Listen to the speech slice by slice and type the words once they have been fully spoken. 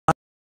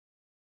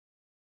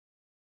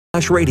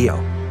radio.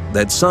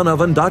 That's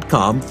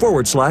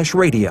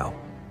sunoven.com/radio.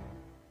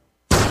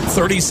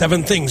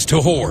 37 things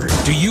to hoard.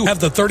 Do you have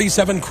the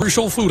 37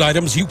 crucial food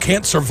items you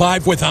can't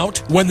survive without?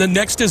 When the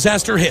next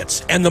disaster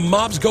hits and the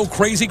mobs go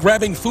crazy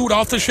grabbing food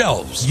off the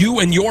shelves, you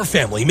and your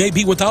family may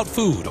be without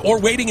food or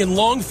waiting in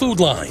long food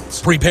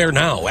lines. Prepare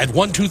now at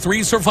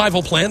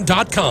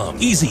 123survivalplan.com.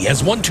 Easy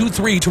as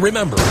 123 to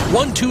remember.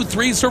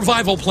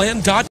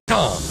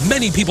 123survivalplan.com.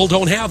 Many people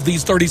don't have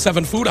these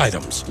 37 food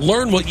items.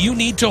 Learn what you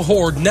need to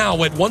hoard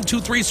now at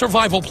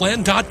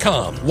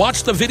 123survivalplan.com.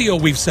 Watch the video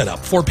we've set up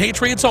for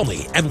Patriots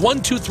only at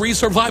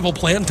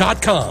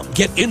 123survivalplan.com.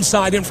 Get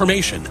inside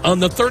information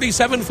on the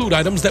 37 food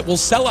items that will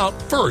sell out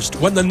first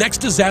when the next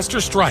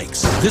disaster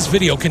strikes. This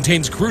video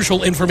contains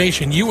crucial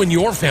information you and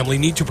your family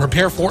need to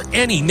prepare for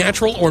any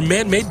natural or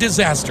man-made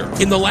disaster.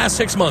 In the last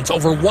 6 months,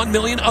 over 1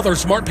 million other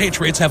smart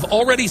patriots have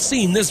already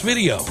seen this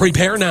video.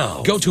 Prepare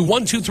now. Go to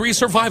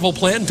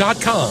 123survivalplan.com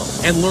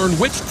and learn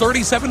which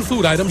 37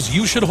 food items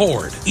you should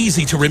hoard.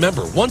 Easy to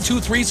remember.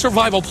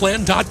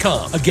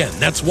 123survivalplan.com. Again,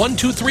 that's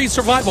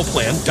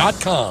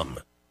 123survivalplan.com.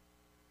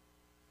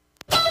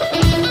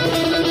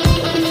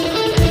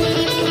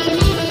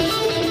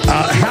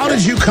 How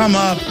did you come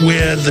up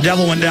with The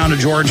Devil Went Down to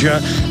Georgia,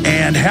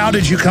 and how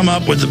did you come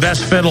up with the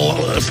best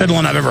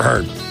fiddling I've ever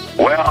heard?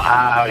 Well,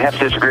 I have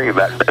to disagree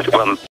about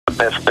the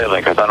best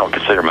fiddling because I don't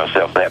consider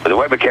myself that. But the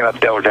way we came up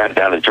Devil Went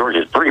Down to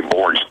Georgia is a pretty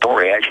boring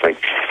story, actually.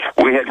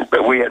 We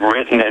had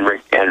written and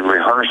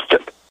rehearsed a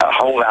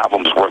whole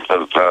album's worth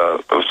of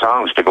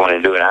songs to go in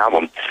and do an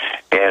album.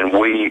 And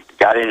we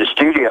got in the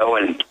studio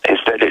and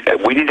said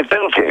that we need a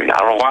fiddle tune. I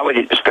don't know why we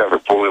didn't discover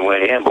it before we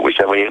went in, but we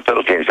said we need a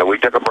fiddle tune. So we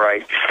took a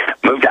break,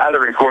 moved out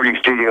of the recording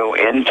studio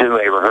into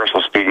a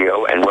rehearsal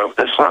studio, and wrote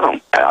this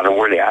song. I don't know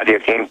where the idea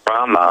came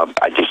from.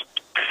 I just,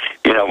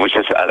 it was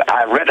just,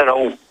 I read an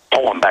old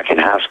poem back in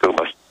high school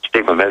by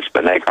Stephen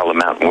They called The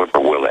Mountain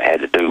Whippoorwill. It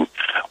had to do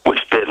with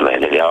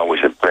fiddling, and it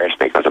always impressed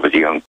me because I was a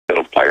young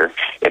fiddle player.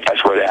 If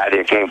that's where the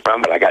idea came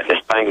from, but I got this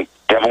thing,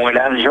 Devil Went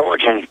Down to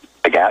Georgia, and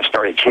the guy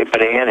started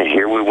chipping in, and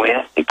here we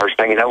went. And first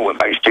thing you know, we went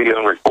back to the studio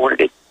and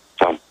recorded it.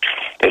 So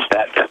it's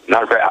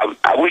not great.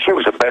 I wish there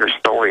was a better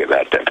story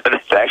about that, but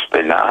it's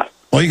actually not.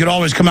 Well, you could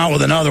always come out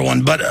with another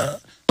one, but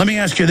let me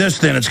ask you this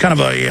then. It's kind of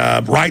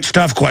a right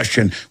stuff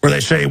question where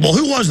they say, well,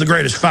 who was the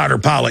greatest fighter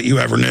pilot you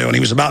ever knew? And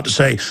he was about to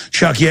say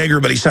Chuck Yeager,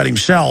 but he said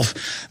himself.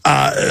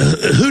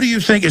 Who do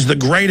you think is the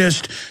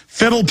greatest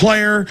fiddle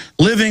player,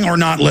 living or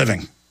not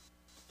living?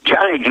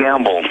 Johnny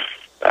Gamble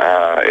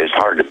is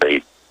hard to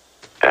beat.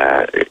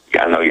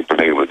 I know you're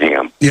familiar with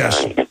him.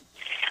 Yes.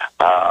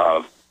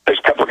 There's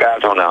a couple of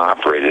guys on the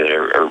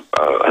operator.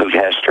 Hoot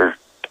Hester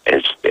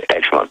is an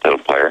excellent fiddle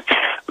player.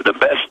 The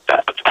best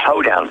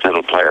hoedown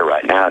fiddle player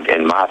right now,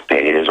 in my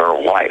opinion, is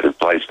Earl White, who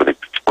plays for the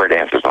square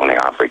dancers on the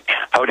Opry.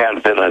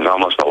 Hoedown fiddling is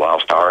almost a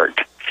lost art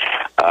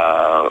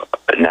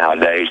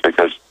nowadays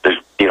because there's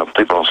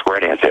people don't square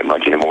dance that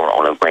much anymore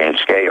on a grand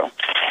scale.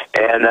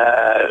 And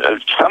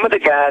some of the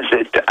guys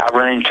that I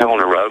run into on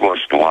the road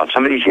once in a while,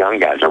 some of these young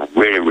guys are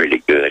really,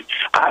 really good.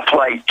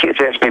 Kids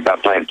ask me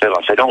about playing fiddle.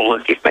 I say, don't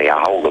look at me.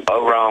 I hold the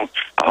bow wrong.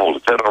 I hold the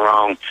fiddle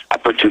wrong. I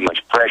put too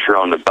much pressure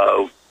on the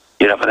bow.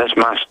 But that's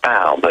my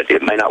style, but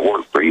it may not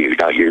work for you.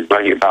 You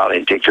run your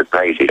violin, think you're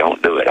crazy.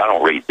 Don't do it. I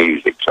don't read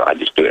music, so I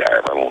just do it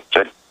however I want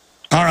to.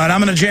 All right,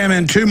 I'm going to jam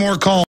in 2 more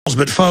calls,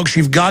 but folks,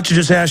 you've got to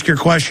just ask your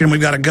question.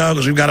 We've got to go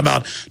because we've got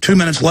about 2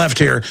 minutes left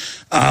here.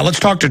 Let's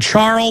talk to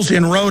Charles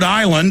in Rhode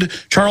Island.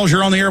 Charles,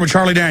 you're on the air with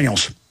Charlie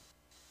Daniels.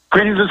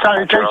 Greetings and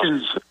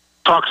salutations,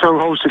 talk show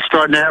host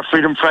extraordinaire,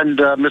 freedom friend,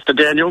 Mr.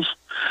 Daniels.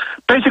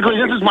 Basically,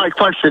 this is my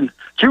question.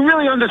 Do you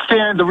really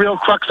understand the real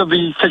crux of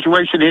the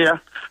situation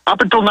here? Up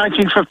until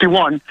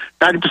 1951,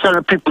 90%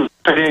 of people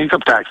pay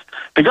income tax.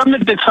 The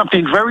government did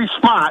something very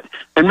smart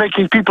in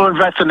making people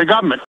invest in the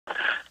government.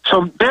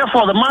 So,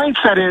 therefore, the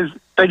mindset is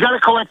they got to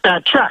collect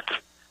that check.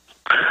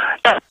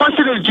 The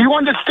question is, do you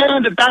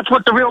understand that that's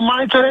what the real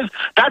mindset is?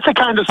 That's the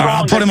kind of song.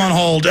 I'll put him on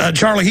hold.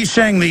 Charlie, he's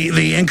saying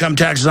the income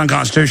tax is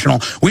unconstitutional.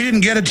 We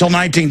didn't get it till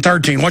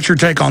 1913. What's your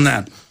take on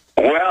that?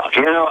 Well,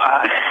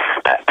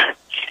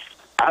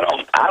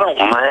 I don't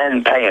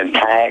mind paying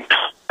tax.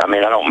 I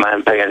don't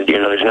mind paying,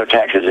 there's no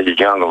taxes in the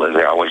jungle, as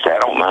they always say. I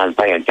don't mind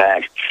paying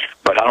tax,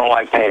 but I don't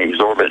like paying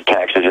exorbitant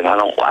taxes, and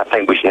I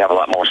think we should have a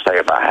lot more say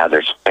about how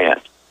they're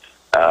spent.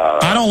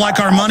 I don't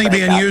like our money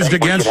being used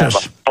against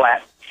us.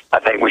 I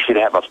think we should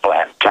have a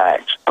flat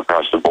tax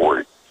across the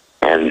board,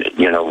 and,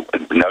 no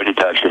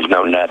deductions,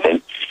 no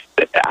nothing.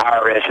 The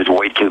IRS is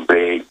way too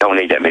big. Don't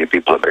need that many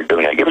people up there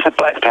doing that. Give us a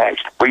flat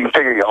tax where you can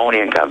figure your own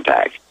income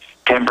tax.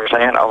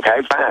 10%,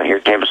 okay, fine.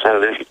 Here's 10%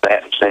 of this,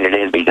 that, send it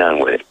in, be done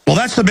with it. Well,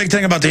 that's the big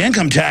thing about the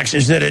income tax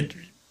is that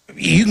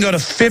you can go to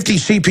 50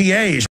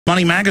 CPAs.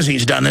 Money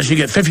Magazine's done this. You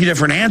get 50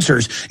 different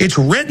answers. It's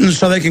written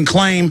so they can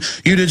claim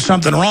you did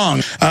something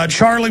wrong.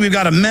 Charlie, we've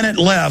got a minute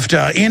left.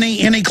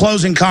 Any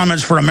closing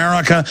comments for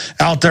America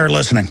out there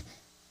listening?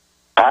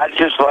 I'd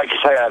just like to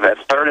say I've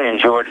thoroughly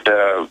enjoyed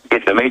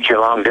getting to meet you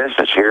long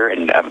distance here,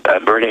 and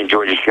I've really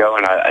enjoyed the show,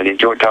 and I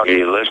enjoyed talking to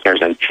you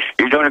listeners, and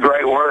you're doing a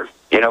great work.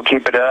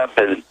 Keep it up,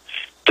 and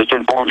just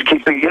inform,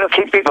 keep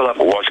people up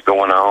with what's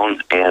going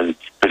on, and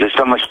because there's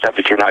so much stuff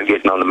that you're not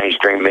getting on the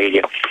mainstream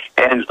media.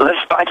 And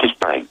let's fight this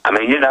thing. I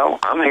mean,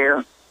 I'm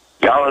here,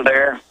 y'all are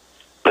there.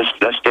 Let's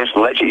just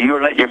let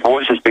your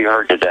voices be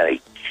heard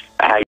today.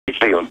 How you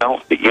feel?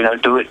 Don't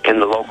do it in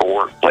the local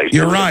workplace.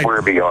 You're right.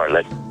 Wherever you are,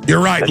 you're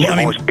right. Let your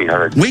voice be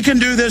heard. We can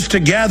do this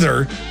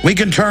together. We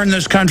can turn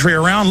this country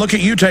around. Look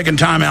at you taking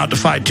time out to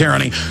fight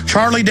tyranny.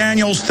 Charlie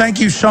Daniels, thank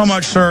you so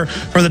much, sir,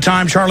 for the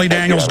time.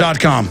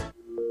 CharlieDaniels.com.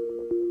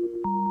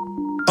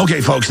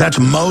 Okay, folks, that's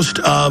most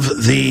of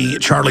the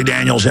Charlie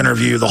Daniels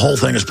interview. The whole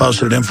thing is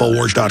posted at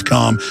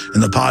Infowars.com in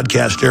the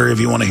podcast area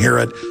if you want to hear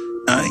it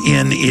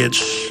in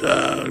its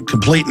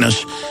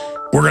completeness.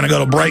 We're going to go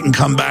to break and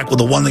come back with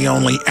the one, the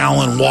only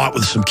Alan Watt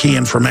with some key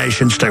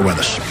information. Stay with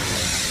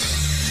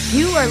us.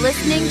 You are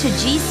listening to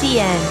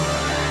GCN.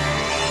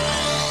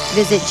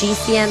 Visit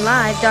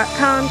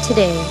GCNlive.com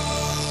today.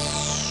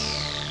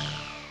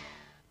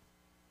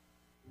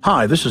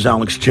 Hi, this is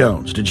Alex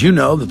Jones. Did you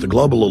know that the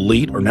global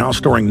elite are now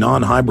storing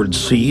non-hybrid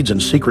seeds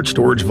in secret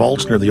storage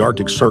vaults near the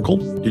Arctic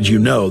Circle? Did you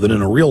know that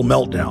in a real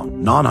meltdown,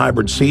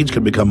 non-hybrid seeds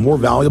can become more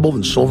valuable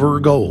than silver or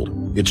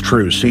gold? It's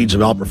true, seeds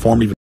have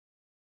outperformed even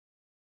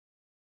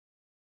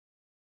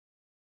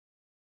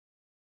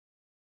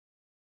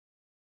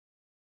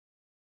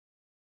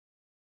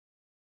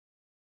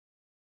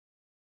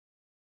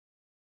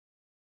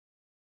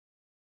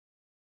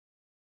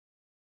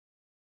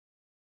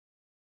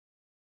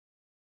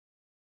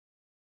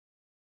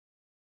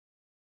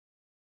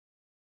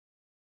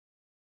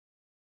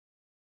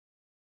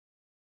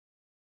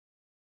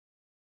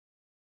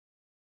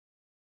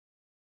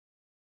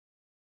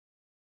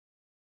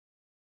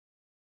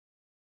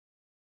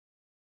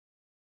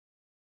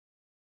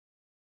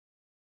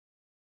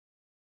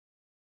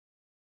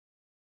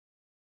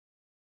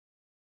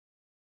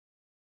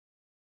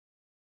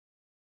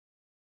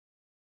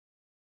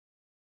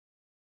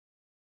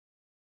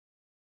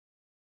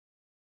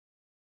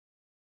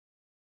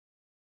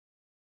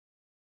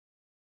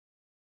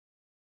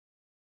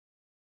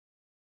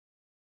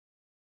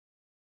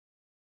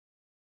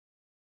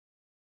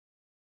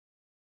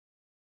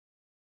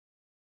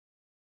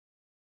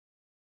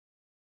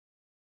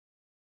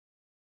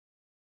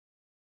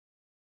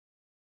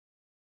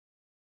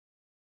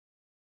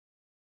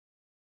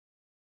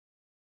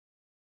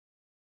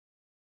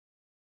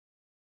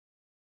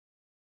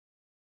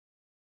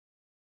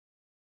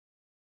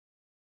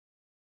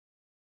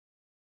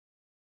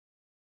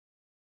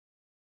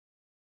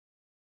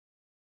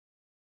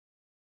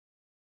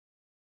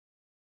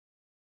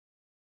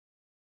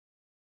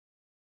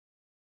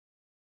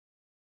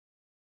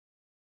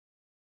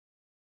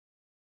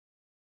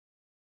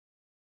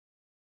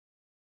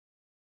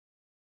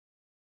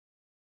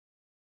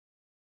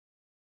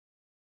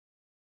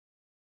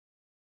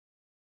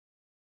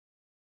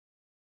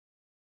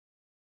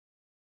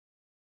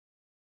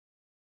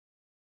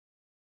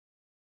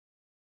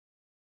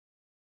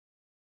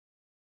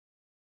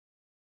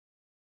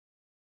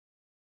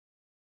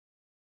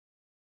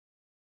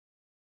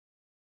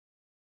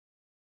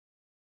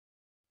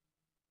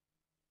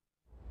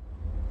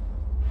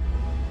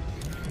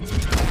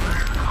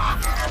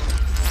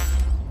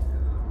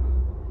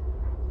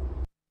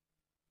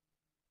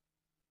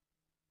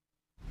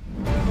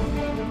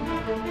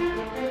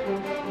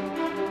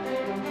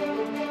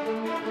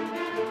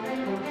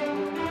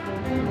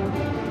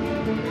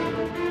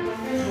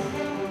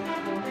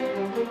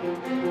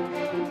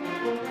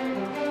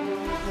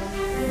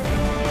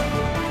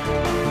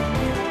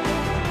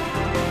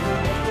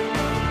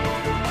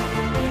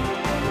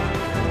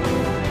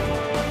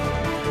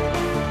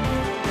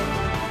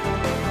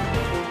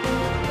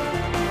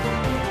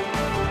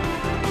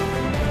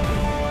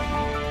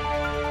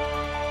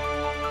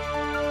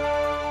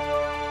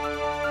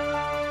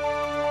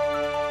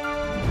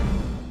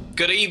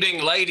Good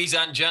evening, ladies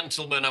and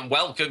gentlemen, and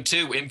welcome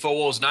to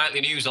Infowars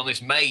Nightly News on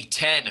this May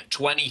 10,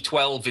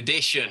 2012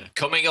 edition.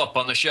 Coming up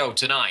on the show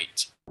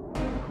tonight.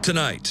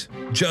 Tonight,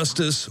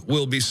 justice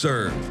will be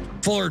served.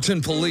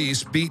 Fullerton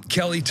police beat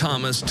Kelly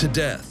Thomas to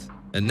death.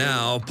 And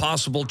now,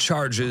 possible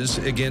charges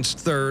against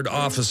third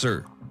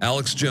officer.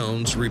 Alex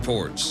Jones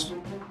reports.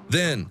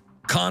 Then,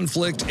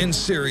 conflict in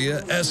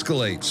Syria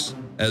escalates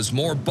as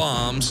more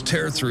bombs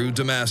tear through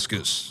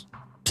Damascus.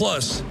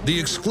 Plus, the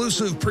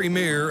exclusive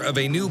premiere of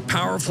a new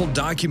powerful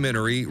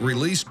documentary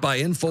released by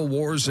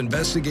Infowars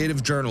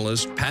investigative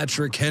journalist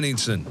Patrick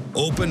Henningsen.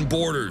 Open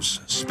Borders,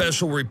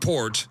 Special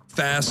Report,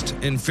 Fast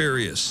and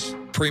Furious.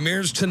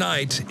 Premieres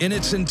tonight in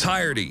its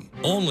entirety,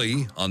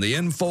 only on the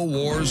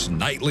Infowars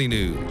Nightly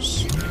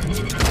News.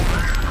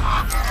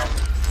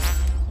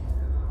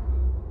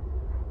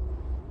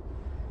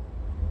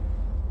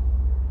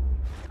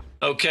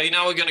 Okay,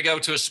 now we're going to go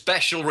to a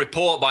special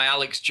report by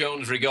Alex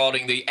Jones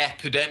regarding the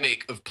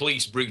epidemic of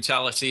police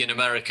brutality in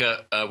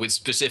America, with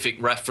specific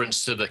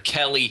reference to the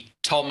Kelly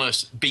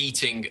Thomas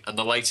beating and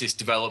the latest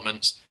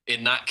developments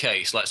in that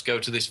case. Let's go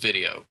to this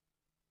video.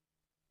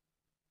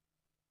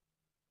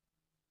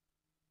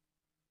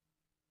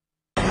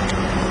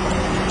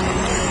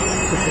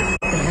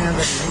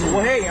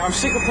 Well, hey, I'm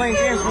sick of playing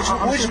games.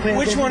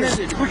 Which one is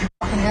it? Would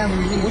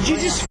you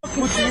just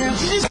fucking...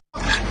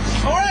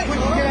 All right. Get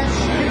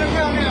on the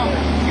ground now.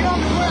 Get on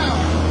the ground.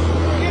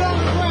 Get on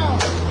the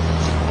ground.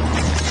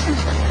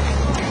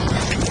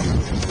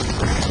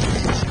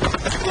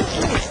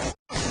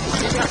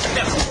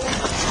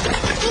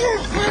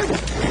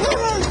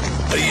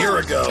 A year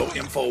ago,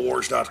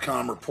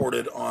 Infowars.com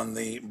reported on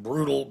the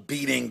brutal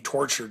beating,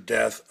 torture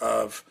death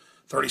of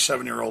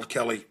 37-year-old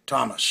Kelly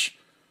Thomas,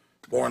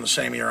 born the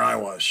same year I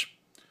was.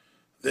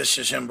 This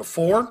is him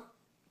before.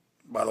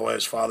 By the way,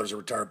 his father's a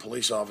retired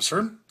police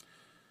officer.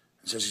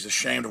 He says he's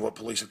ashamed of what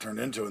police have turned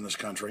into in this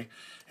country.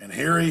 And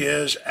here he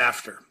is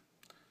after.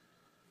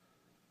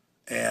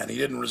 And he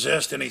didn't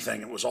resist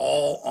anything. It was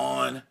all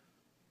on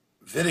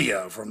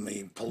video from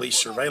the police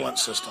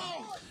surveillance system.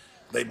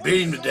 They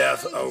beat him to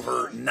death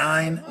over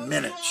 9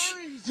 minutes.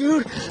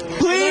 Dude,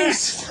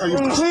 please!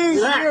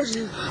 Please!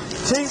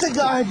 Take the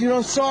guy, dude.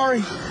 I'm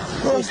sorry.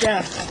 Face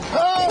down.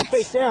 Oh!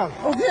 Face down.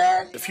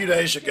 Okay. A few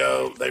days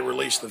ago, they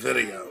released the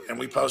video, and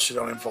we posted it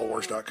on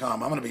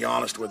Infowars.com. I'm going to be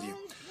honest with you.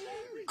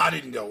 I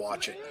didn't go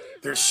watch it.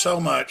 There's so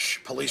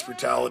much police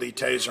brutality,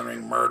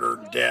 tasering, murder,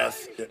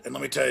 death. And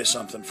let me tell you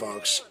something,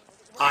 folks.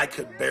 I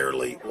could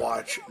barely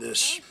watch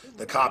this.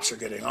 The cops are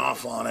getting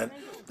off on it.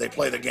 They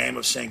play the game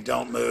of saying,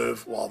 don't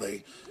move, while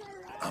they,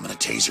 I'm going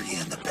to taser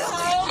you in the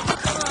belly.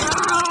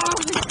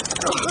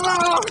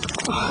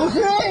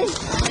 Okay.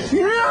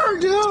 Here,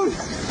 dude.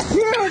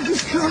 Here,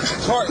 just come.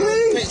 Sorry.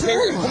 Please.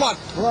 Hey, come on.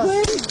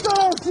 Please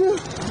don't, dude.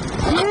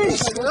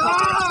 Please.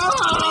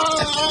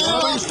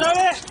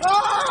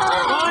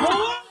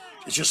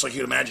 It's just like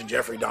you'd imagine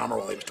Jeffrey Dahmer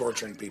while he was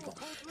torturing people.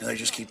 And they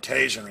just keep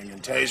tasering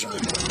and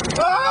tasering.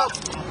 Oh!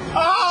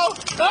 Oh!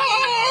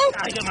 Oh!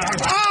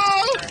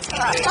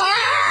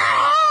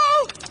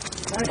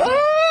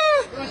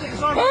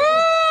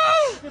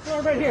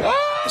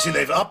 You see,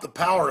 they've upped the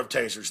power of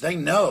tasers. They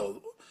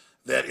know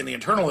that in the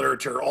internal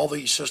literature, all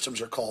these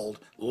systems are called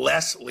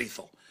less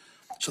lethal.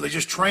 So they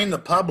just train the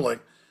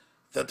public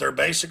that they're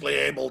basically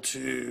able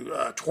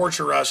to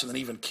torture us and then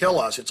even kill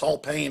us. It's all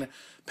pain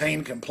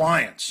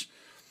compliance.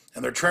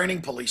 And they're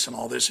training police in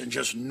all this and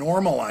just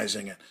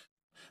normalizing it.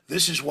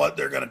 This is what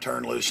they're going to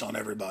turn loose on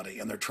everybody.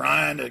 And they're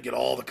trying to get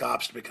all the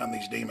cops to become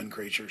these demon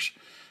creatures.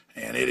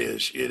 And it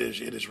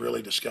is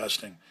really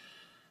disgusting.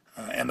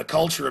 And the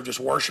culture of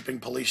just worshiping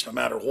police no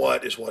matter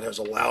what is what has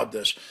allowed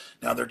this.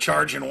 Now, they're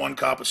charging one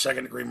cop with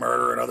second-degree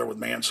murder, another with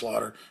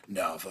manslaughter.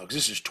 No, folks,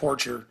 this is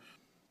torture.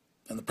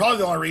 And probably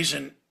the only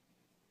reason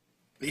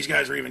these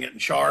guys are even getting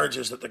charged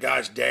is that the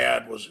guy's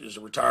dad is a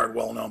retired,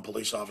 well-known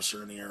police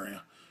officer in the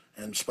area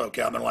and spoke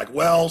out. And they're like,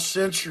 well,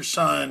 since your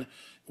son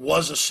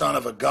was a son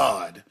of a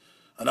god,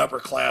 an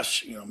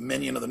upper-class,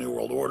 minion of the New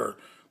World Order,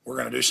 we're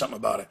going to do something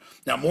about it.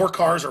 Now, more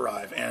cars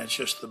arrive, and it's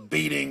just the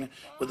beating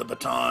with the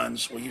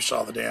batons. Well, you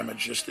saw the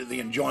damage, just the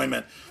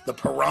enjoyment, the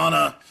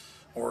piranha,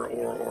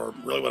 or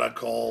really what I'd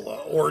call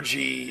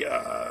orgy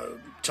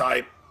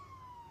type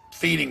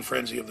feeding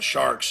frenzy of the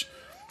sharks.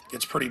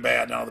 It's pretty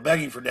bad. Now, the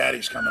begging for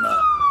daddy's coming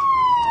up.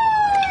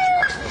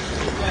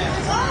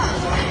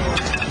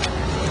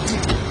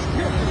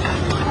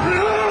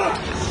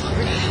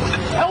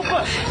 Help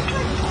us!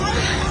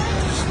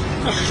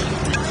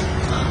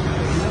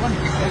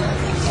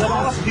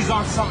 He's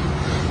on something.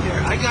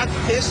 Here, I got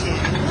this here.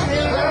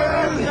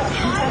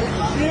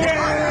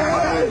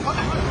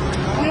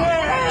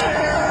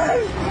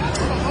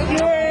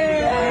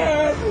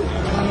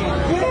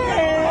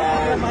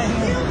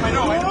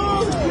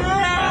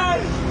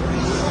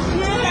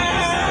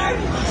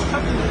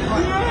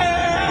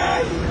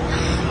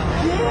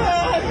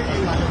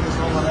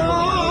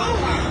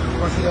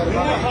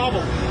 Help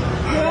me!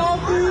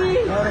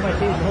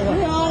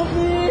 Help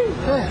me!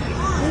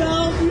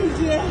 Help me,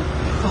 Dad!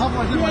 Help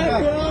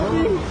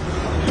me!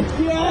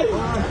 Dad!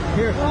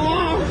 Here.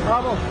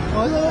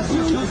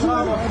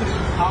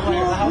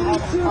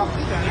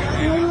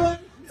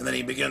 And then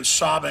he begins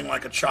sobbing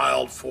like a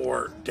child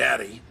for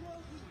daddy.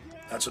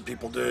 That's what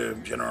people do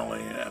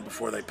generally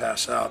before they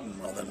pass out and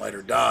then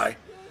later die.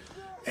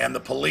 And the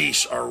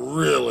police are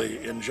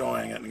really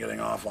enjoying it and getting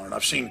off on it.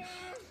 I've seen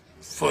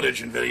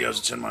footage and videos,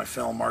 it's in my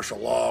film Martial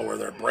Law, where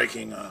they're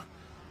breaking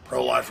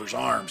pro-lifers'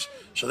 arms.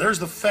 So there's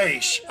the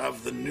face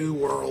of the New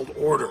World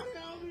Order.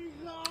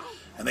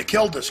 And they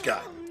killed this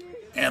guy.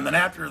 And then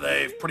after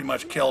they've pretty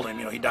much killed him,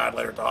 he died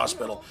later at the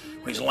hospital.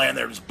 When he's laying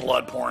there, just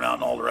blood pouring out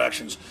in all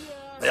directions.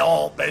 They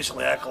all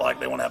basically act like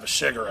they want to have a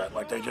cigarette,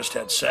 like they just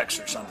had sex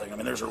or something. I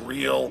mean, there's a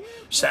real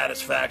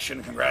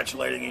satisfaction,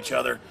 congratulating each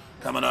other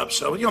coming up.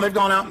 So, they've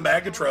gone out and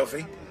bagged a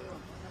trophy.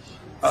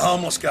 A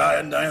homeless guy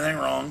hadn't done anything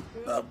wrong,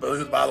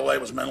 who, by the way,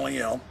 was mentally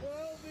ill.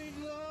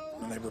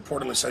 And they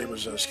reportedly said he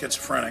was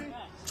schizophrenic.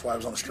 That's why he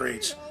was on the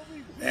streets.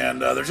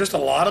 And there's just a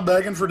lot of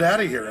begging for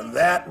daddy here, and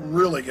that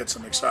really gets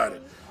them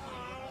excited.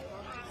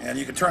 And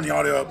you can turn the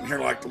audio up and hear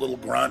like the little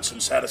grunts and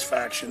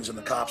satisfactions, and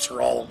the cops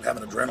are all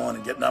having adrenaline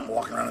and getting up and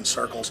walking around in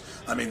circles.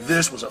 I mean,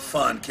 this was a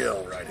fun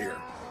kill right here.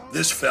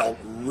 This felt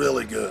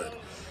really good.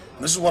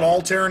 And this is what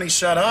all tyranny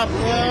set up.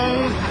 How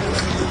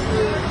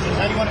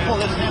do you want to pull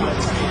this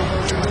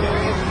in?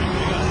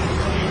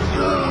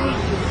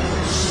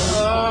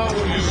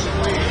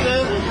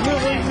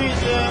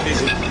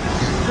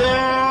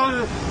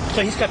 So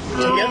he's got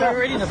together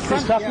already in the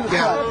front?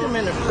 Yeah. Put them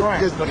in the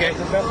front. Okay,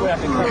 the best way I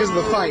can because of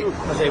the fight.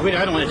 I say, wait,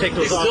 I don't want to take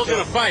those off. He's still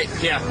going to fight.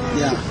 Yeah.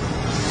 Yeah.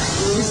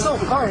 He's still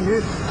fighting,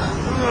 dude.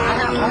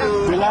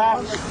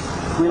 Relax.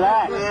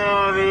 Relax.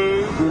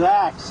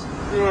 Relax.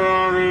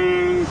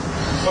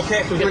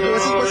 Okay.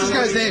 What's this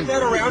guy's name?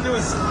 Around to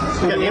his...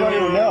 You don't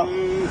even know.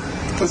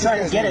 He's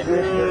trying to get it.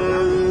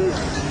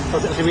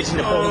 Okay, reaching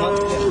to pull him up.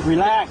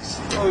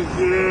 Relax.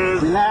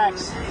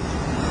 Relax.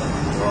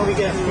 Oh, we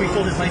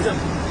fold his legs up.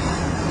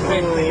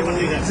 Wait, you want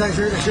to do that?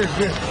 Sure.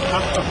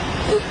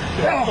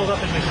 Hold up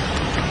and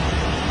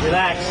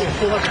relax.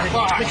 Pull up and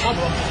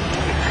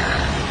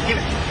give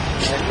it.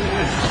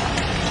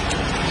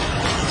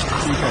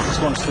 Okay,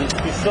 just one sleep.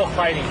 He's still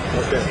fighting.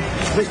 Okay.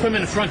 Please put him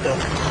in the front, though.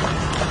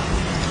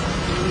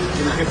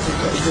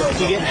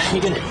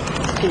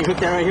 Can you hook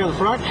that right here in the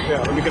front?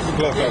 Yeah, let me get the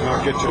glove out and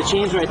I'll get you. The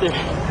chain's right there. All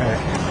right.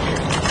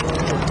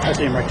 I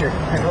see him right there.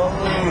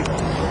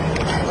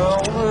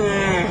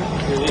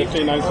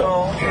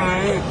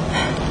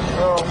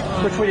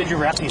 Which way did you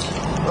wrap these?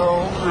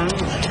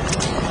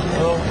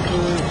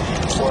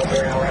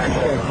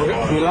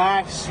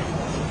 Relax.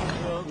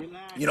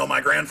 You know,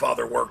 my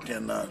grandfather worked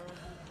in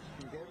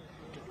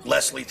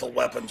less lethal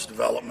weapons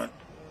development.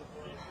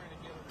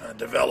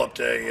 Developed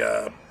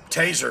a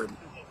taser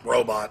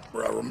robot,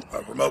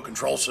 a remote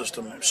control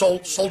system.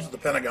 Sold to the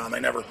Pentagon. They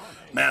never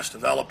mass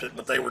developed it,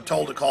 but they were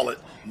told to call it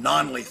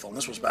non-lethal. And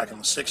this was back in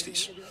the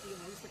 60s.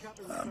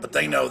 But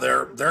they know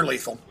they're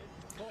lethal.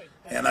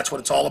 And that's what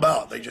it's all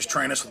about. They just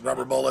train us with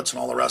rubber bullets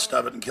and all the rest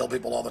of it and kill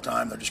people all the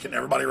time. They're just getting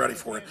everybody ready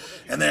for it.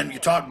 And then you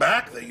talk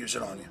back, they use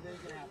it on you.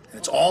 And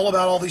it's all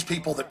about all these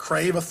people that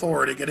crave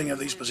authority getting into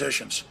these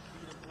positions.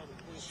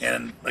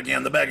 And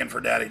again, the begging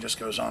for daddy just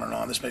goes on and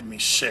on. This made me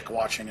sick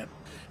watching it.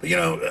 But you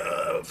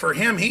know, for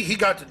him, he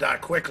got to die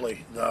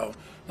quickly, though.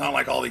 Not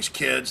like all these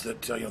kids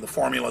that, you know, the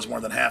formula is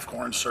more than half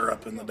corn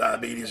syrup and the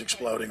diabetes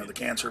exploding or the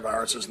cancer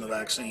viruses and the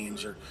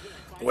vaccines or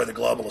the way the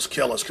globalists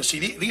kill us. Because, see,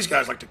 these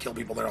guys like to kill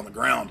people there on the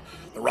ground.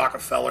 The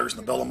Rockefellers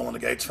and the Bill and Melinda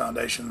Gates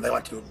Foundation, they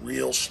like to do it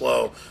real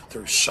slow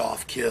through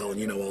soft kill. And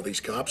you know all these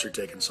cops are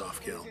taking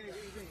soft kill.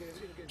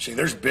 See,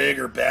 there's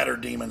bigger, badder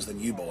demons than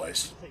you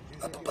boys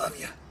up above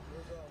you.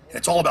 And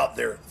it's all about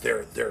their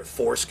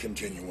force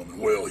continuum.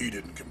 Well, he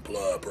didn't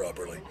comply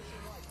properly.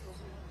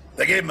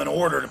 They gave him an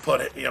order to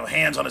put it, you know,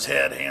 hands on his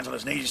head, hands on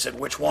his knees. He said,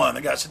 which one?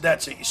 The guy said,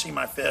 that's it. You see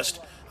my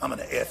fist? I'm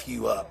going to F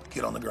you up.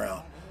 Get on the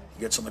ground.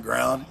 He gets on the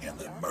ground, and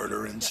the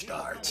murdering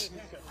starts.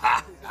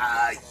 Ha,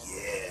 ha,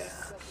 yeah.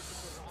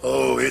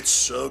 Oh, it's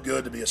so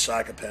good to be a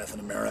psychopath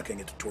in America and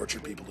get to torture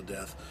people to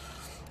death.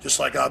 Just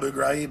like Abu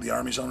Ghraib, the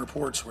Army's own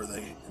reports, where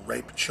they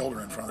raped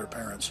children in front of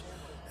their parents.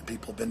 And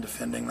people have been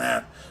defending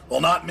that.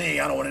 Well, not me.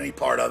 I don't want any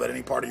part of it,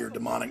 any part of your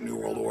demonic New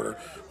World Order,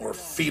 or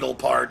fetal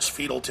parts,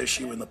 fetal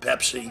tissue in the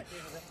Pepsi,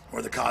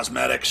 or the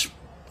cosmetics.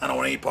 I don't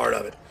want any part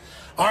of it.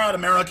 All right,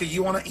 America,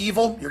 you want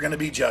evil? You're going to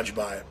be judged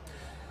by it.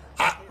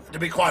 To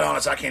be quite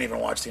honest, I can't even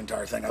watch the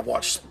entire thing. I've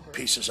watched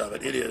pieces of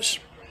it.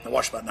 I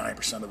watched about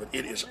 90% of it.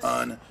 It is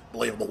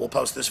unbelievable. We'll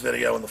post this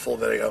video and the full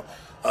video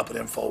up at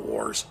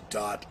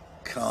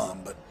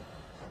Infowars.com. But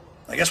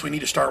I guess we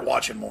need to start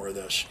watching more of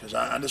this, because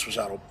this was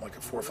out like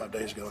 4 or 5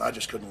 days ago, and I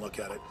just couldn't look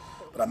at it.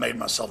 But I made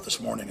myself this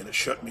morning, and it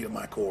shook me to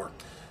my core.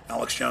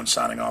 Alex Jones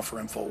signing off for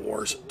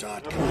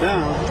Infowars.com.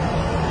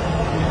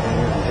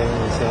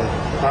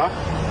 Huh?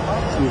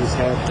 See his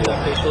head.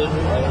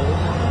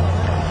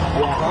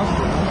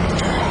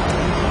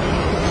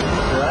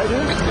 Right,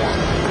 dude?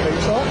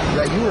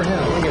 Yeah, you or him?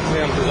 I think it's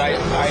him, because I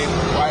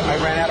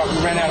ran out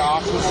of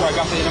oxygen, so I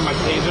got the end of my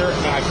taser,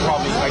 and I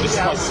just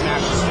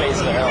smashed his face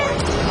to hell.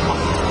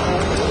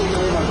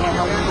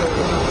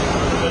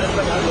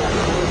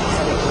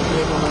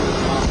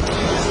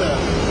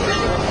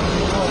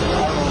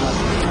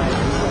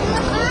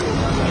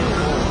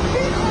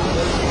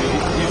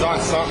 He was on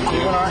something,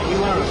 dude. He went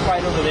on a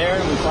fight over there,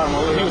 and we fought him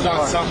over there. He was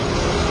on something.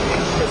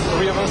 There's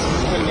 3 of us, we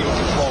couldn't even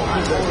control.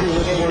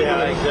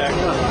 Yeah,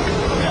 exactly.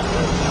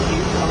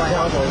 Yeah. On my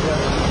elbow,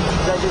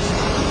 yeah. That just...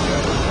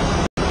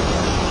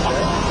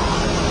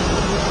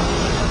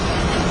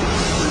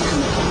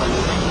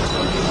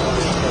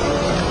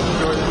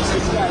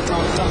 This guy's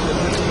on something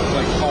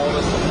like called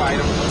us to fight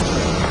him.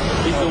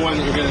 He's the one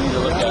that you're going to need to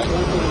look at.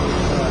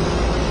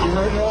 You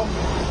heard it all?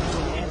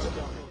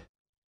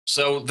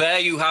 So there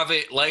you have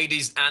it,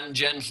 ladies and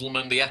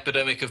gentlemen. The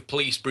epidemic of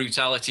police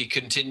brutality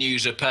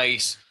continues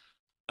apace.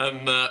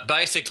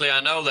 Basically,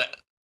 I know that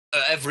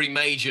at every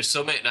major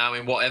summit now,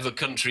 in whatever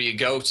country you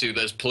go to,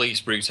 there's police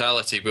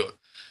brutality. But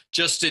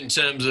just in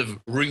terms of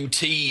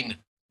routine,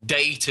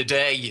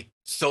 day-to-day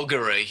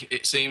thuggery,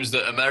 it seems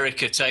that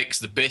America takes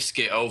the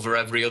biscuit over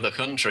every other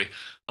country.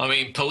 I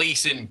mean,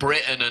 police in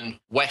Britain and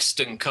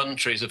Western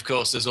countries, of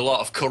course, there's a lot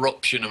of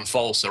corruption and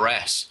false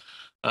arrests.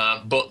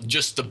 But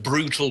just the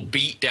brutal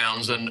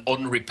beatdowns and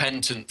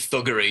unrepentant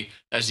thuggery,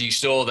 as you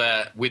saw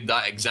there with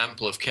that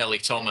example of Kelly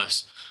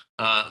Thomas,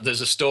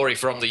 There's a story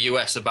from the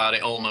US about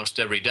it almost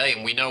every day,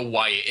 and we know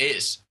why it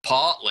is.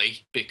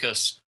 Partly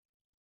because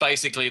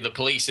basically the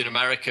police in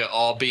America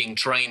are being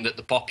trained that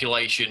the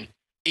population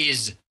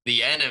is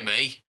the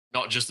enemy,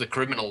 not just the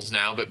criminals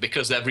now, but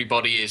because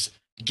everybody is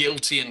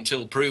guilty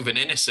until proven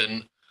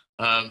innocent,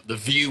 the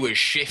view has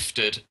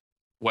shifted,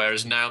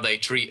 whereas now they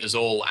treat us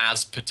all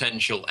as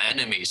potential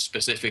enemies,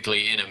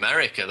 specifically in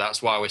America.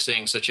 That's why we're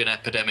seeing such an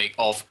epidemic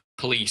of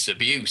police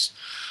abuse.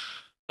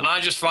 And I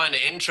just find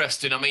it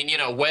interesting. I mean, you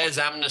know, where's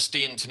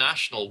Amnesty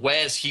International?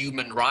 Where's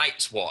Human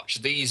Rights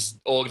Watch? These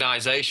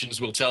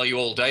organizations will tell you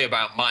all day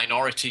about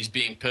minorities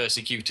being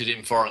persecuted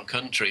in foreign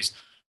countries,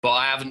 but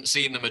I haven't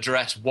seen them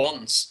address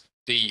once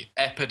the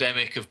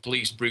epidemic of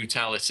police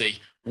brutality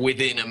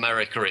within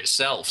America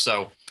itself.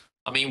 So,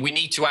 I mean, we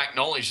need to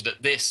acknowledge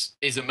that this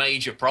is a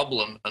major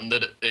problem and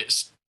that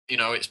it's, you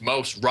know, it's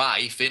most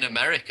rife in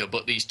America,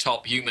 but these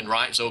top human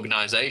rights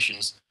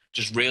organizations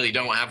just really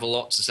don't have a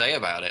lot to say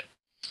about it.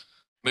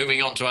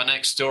 Moving on to our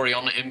next story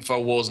on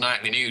Infowars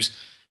Nightly News.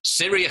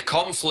 Syria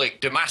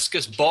conflict,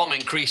 Damascus bomb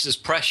increases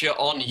pressure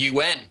on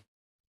UN.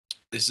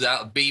 This is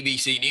out of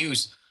BBC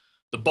News.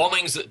 The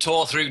bombings that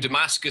tore through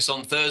Damascus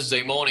on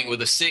Thursday morning were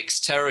the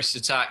sixth terrorist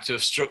attack to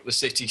have struck the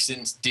city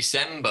since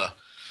December.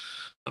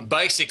 And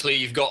basically,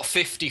 you've got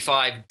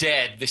 55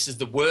 dead. This is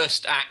the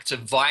worst act of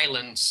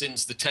violence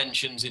since the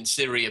tensions in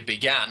Syria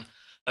began.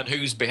 And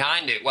who's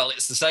behind it? Well,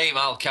 it's the same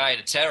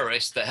al-Qaeda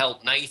terrorists that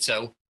helped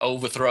NATO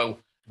overthrow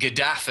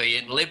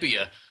Gaddafi in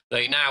Libya.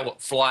 They now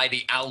fly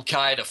the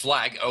al-Qaeda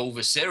flag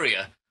over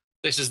Syria.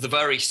 This is the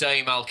very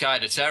same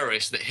al-Qaeda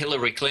terrorists that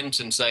Hillary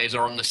Clinton says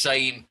are on the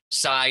same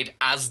side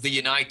as the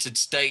United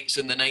States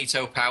and the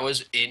NATO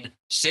powers in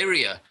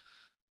Syria.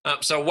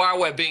 So while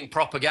we're being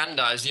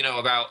propagandized, you know,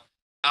 about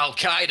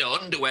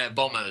al-Qaeda underwear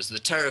bombers, the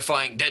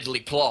terrifying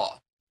deadly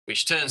plot,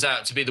 which turns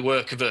out to be the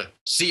work of a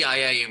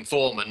CIA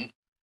informant,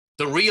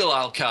 the real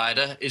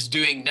al-Qaeda is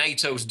doing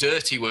NATO's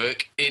dirty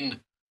work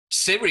in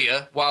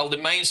Syria, while the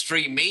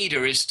mainstream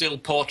media is still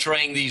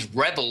portraying these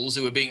rebels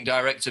who are being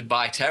directed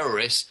by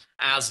terrorists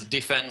as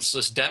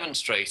defenseless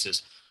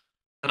demonstrators.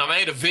 And I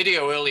made a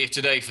video earlier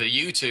today for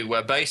YouTube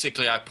where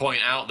basically I point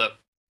out that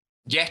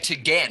yet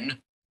again,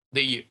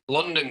 the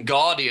London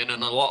Guardian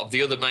and a lot of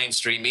the other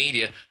mainstream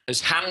media has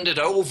handed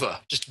over,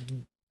 just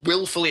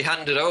willfully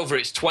handed over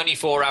its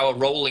 24-hour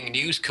rolling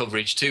news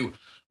coverage to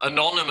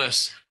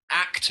anonymous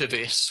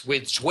activists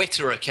with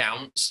Twitter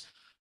accounts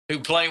who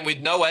claim with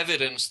no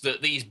evidence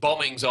that these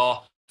bombings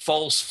are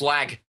false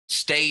flag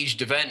staged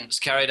events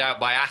carried out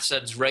by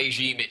Assad's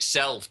regime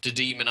itself to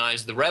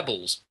demonize the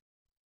rebels.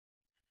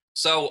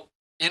 So,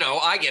 you know,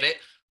 I get it.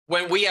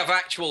 When we have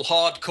actual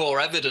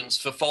hardcore evidence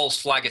for false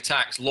flag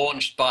attacks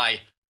launched by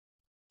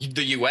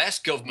the US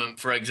government,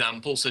 for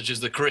example, such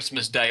as the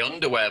Christmas Day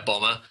underwear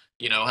bomber,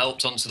 you know,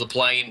 helped onto the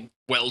plane,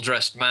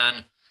 well-dressed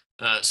man,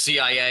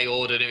 CIA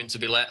ordered him to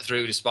be let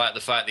through despite the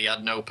fact that he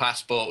had no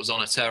passport, was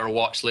on a terror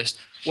watch list.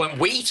 When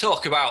we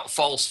talk about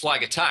false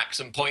flag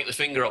attacks and point the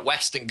finger at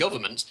Western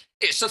governments,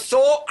 it's a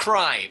thought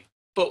crime.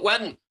 But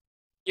when,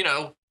 you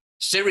know,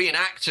 Syrian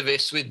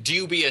activists with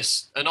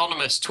dubious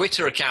anonymous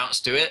Twitter accounts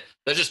do it,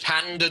 they're just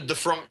handed the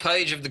front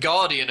page of The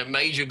Guardian and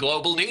major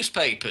global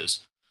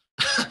newspapers.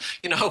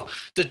 You know,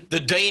 the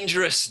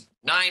dangerous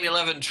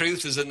 9/11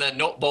 truthers and their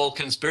nutball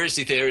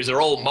conspiracy theories are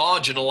all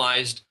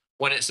marginalized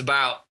when it's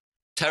about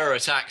terror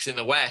attacks in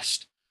the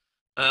West.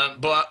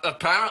 But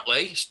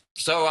apparently,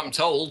 so I'm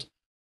told,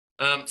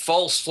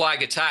 false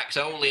flag attacks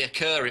only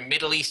occur in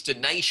Middle Eastern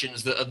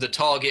nations that are the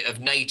target of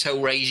NATO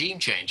regime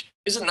change.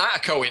 Isn't that a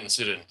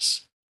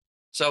coincidence?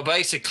 So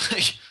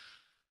basically,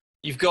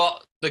 you've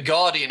got The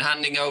Guardian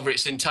handing over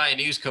its entire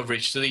news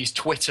coverage to these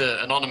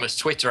anonymous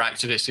Twitter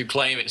activists who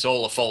claim it's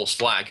all a false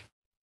flag.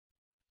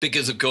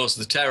 Because, of course,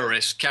 the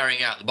terrorists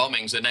carrying out the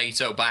bombings are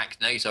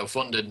NATO-backed,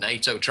 NATO-funded,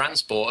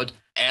 NATO-transported,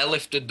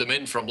 airlifted them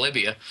in from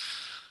Libya.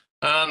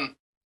 And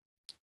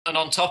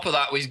on top of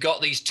that, we've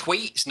got these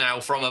tweets now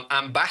from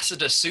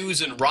Ambassador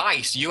Susan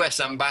Rice, US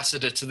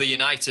Ambassador to the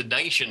United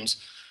Nations.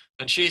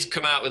 And she's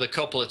come out with a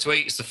couple of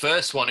tweets. The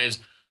first one is,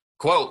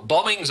 quote,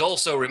 bombings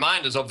also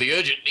remind us of the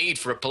urgent need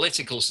for a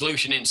political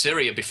solution in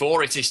Syria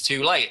before it is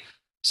too late.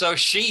 So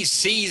she's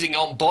seizing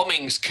on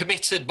bombings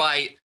committed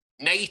by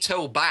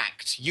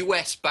NATO-backed,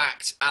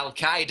 US-backed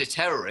al-Qaeda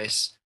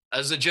terrorists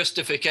as a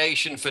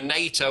justification for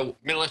NATO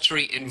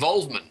military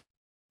involvement.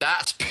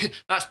 That's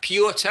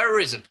pure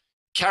terrorism.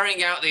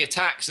 Carrying out the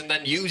attacks and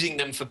then using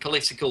them for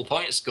political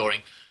point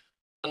scoring.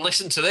 And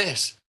listen to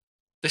this.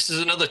 This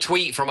is another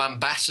tweet from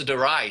Ambassador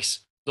Rice.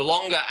 The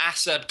longer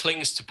Assad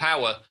clings to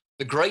power,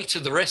 the greater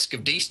the risk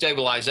of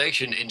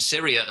destabilization in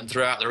Syria and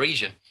throughout the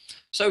region.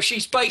 So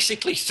she's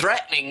basically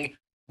threatening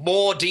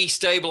more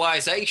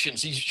destabilization.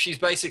 She's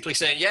basically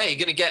saying, yeah, you're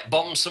going to get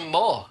bombed some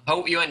more.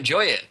 Hope you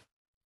enjoy it.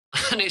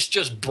 And it's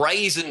just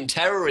brazen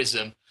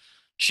terrorism.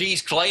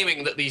 She's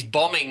claiming that these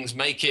bombings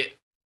make it,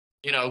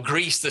 you know,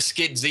 grease the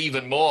skids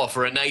even more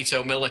for a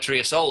NATO military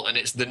assault, and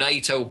it's the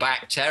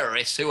NATO-backed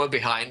terrorists who are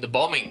behind the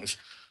bombings.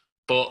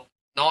 But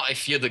not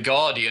if you're The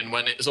Guardian,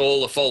 when it's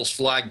all a false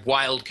flag,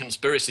 wild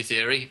conspiracy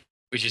theory.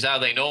 which is how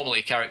they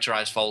normally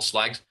characterize false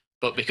flags.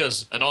 But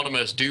because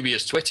anonymous,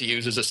 dubious Twitter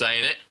users are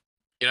saying it,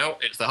 you know,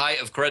 it's the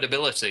height of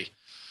credibility.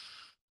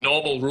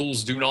 Normal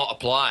rules do not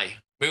apply.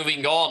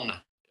 Moving on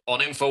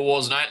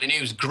Infowars Nightly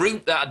News,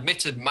 group that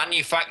admitted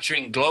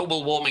manufacturing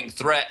global warming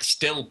threat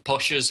still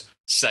pushes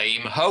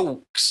same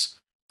hoax.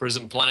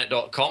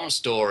 PrisonPlanet.com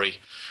story.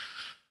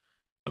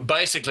 And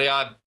basically,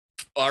 our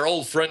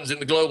old friends in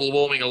the global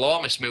warming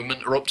alarmist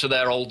movement are up to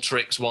their old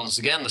tricks once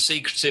again. The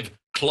secretive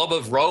Club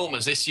of Rome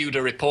has issued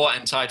a report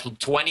entitled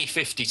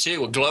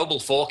 2052, a global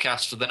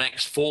forecast for the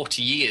next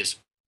 40 years,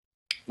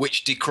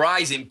 which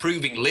decries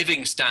improving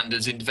living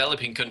standards in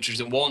developing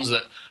countries and warns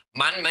that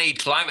man-made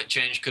climate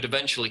change could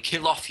eventually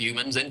kill off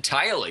humans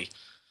entirely.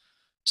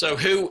 So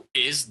who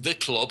is the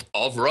Club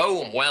of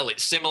Rome? Well,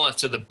 it's similar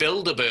to the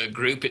Bilderberg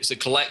Group. It's a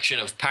collection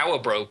of power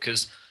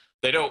brokers.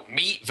 They don't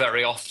meet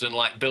very often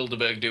like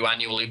Bilderberg do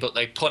annually, but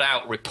they put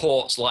out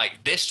reports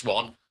like this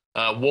one,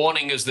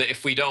 warning us that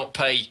if we don't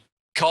pay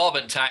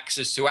carbon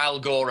taxes to Al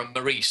Gore and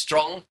Marie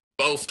Strong,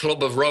 both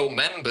Club of Rome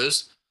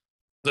members,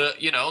 that,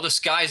 you know, the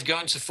sky's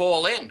going to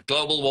fall in.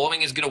 Global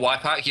warming is going to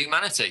wipe out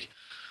humanity.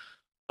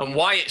 And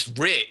why it's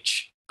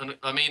rich, and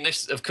I mean,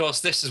 this, of course,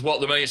 this is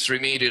what the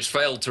mainstream media has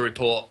failed to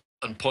report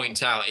and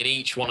point out in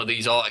each one of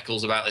these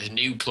articles about this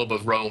new Club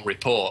of Rome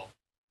report.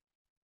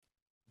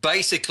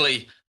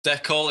 Basically, they're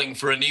calling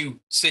for a new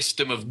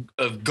system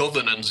of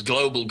governance,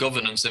 global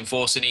governance,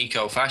 enforcing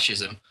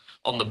eco-fascism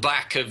on the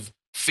back of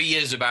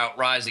fears about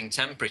rising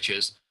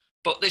temperatures.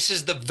 But this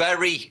is the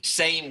very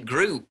same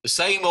group, the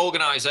same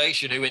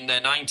organization who in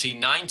their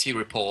 1990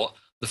 report,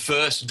 The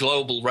First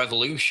Global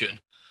Revolution,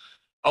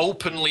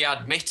 openly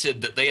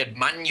admitted that they had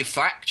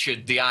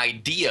manufactured the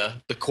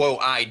idea, the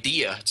quote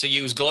idea, to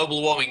use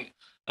global warming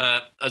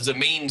as a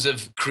means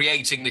of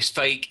creating this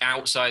fake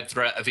outside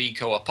threat of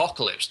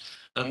eco-apocalypse.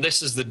 And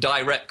this is the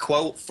direct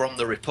quote from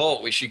the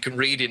report, which you can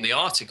read in the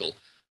article.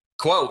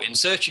 Quote, in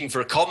searching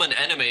for a common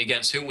enemy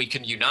against whom we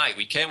can unite,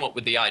 we came up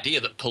with the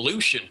idea that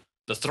pollution,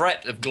 the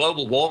threat of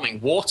global warming,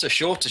 water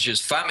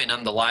shortages, famine,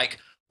 and the like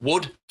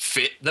would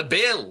fit the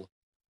bill.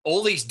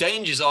 All these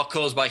dangers are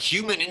caused by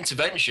human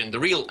intervention. The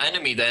real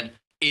enemy, then,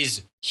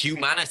 is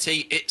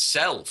humanity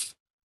itself.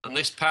 And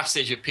this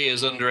passage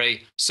appears under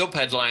a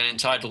subheadline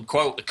entitled,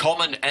 quote, the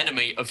common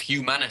enemy of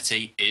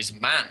humanity is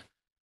man.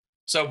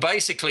 So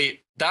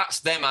basically,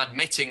 that's them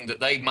admitting that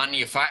they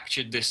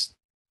manufactured this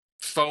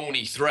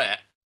phony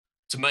threat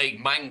to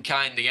make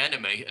mankind the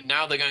enemy, and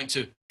now they're going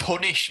to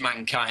punish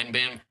mankind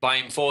by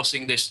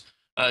enforcing this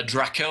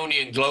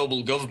draconian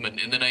global government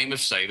in the name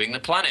of saving the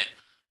planet.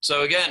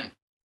 So again,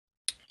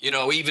 you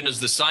know, even as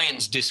the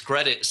science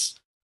discredits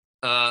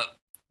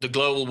the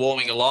global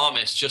warming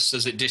alarmists, just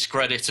as it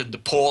discredited the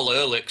Paul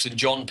Ehrlichs and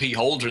John P.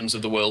 Holdrens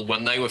of the world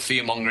when they were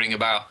fear-mongering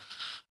about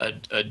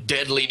a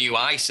deadly new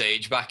ice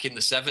age back in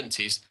the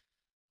 70s,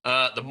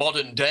 the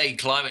modern-day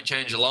climate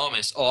change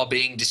alarmists are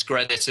being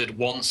discredited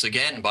once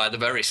again by the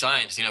very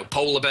science. You know,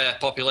 polar bear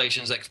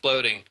populations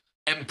exploding,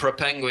 emperor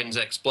penguins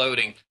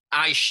exploding,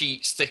 ice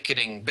sheets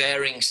thickening,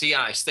 Bering Sea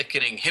ice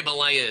thickening,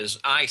 Himalayas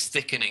ice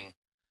thickening.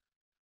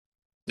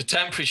 The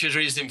temperature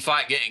is, in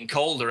fact, getting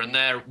colder, and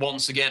they're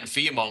once again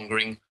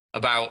fear-mongering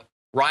about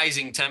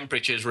rising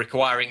temperatures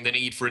requiring the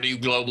need for a new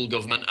global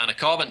government and a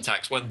carbon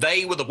tax, when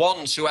they were the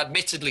ones who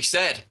admittedly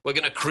said, we're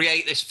going to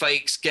create this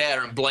fake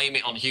scare and blame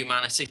it on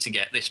humanity to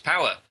get this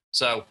power.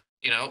 So,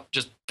 you know,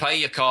 just pay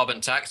your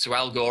carbon tax to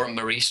Al Gore and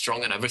Marie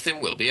Strong and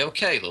everything will be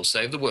okay. They'll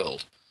save the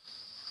world.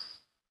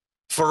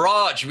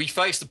 Farage, we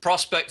face the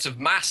prospect of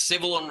mass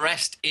civil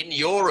unrest in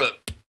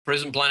Europe.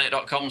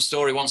 PrisonPlanet.com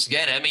story once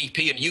again.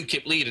 MEP and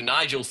UKIP leader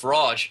Nigel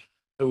Farage,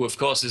 who of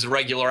course is a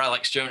regular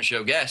Alex Jones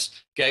Show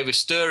guest, gave a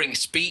stirring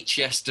speech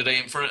yesterday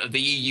in front of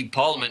the EU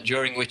Parliament,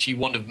 during which he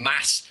warned of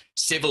mass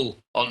civil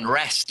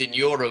unrest in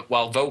Europe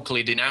while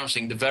vocally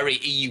denouncing the very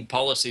EU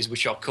policies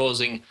which are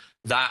causing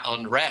that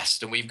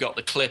unrest. And we've got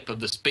the clip of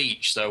the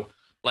speech, so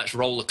let's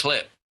roll the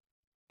clip.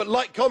 But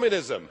like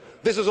communism,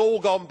 this has all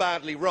gone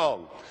badly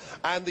wrong.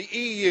 And the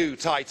EU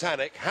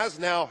Titanic has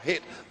now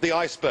hit the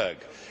iceberg.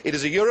 It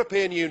is a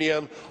European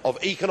Union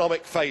of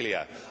economic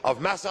failure,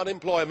 of mass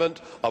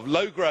unemployment, of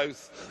low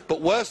growth,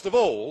 but worst of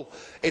all,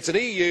 it's an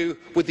EU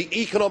with the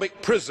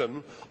economic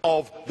prison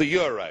of the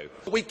euro.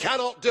 We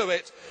cannot do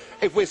it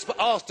if we're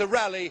asked to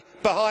rally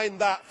behind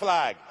that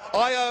flag.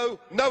 I owe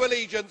no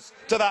allegiance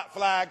to that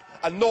flag,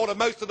 and nor do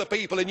most of the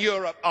people in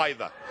Europe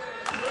either.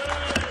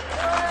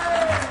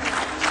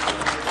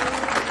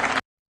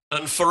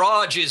 And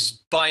Farage is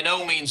by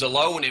no means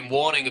alone in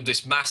warning of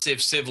this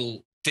massive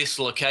civil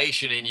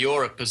dislocation in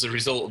Europe as a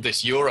result of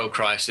this euro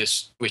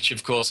crisis, which,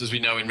 of course, as we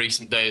know in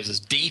recent days, has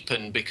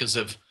deepened because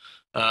of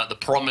the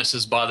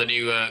promises by the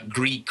new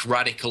Greek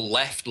radical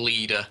left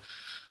leader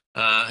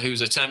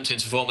who's attempting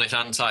to form this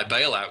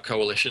anti-bailout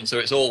coalition. So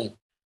it's all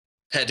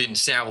heading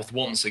south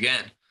once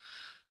again.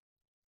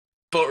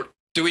 But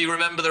Do we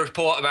remember the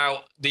report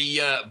about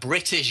the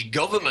British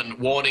government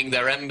warning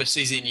their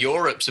embassies in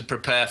Europe to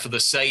prepare for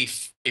the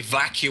safe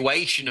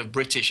evacuation of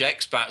British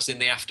expats in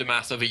the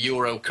aftermath of a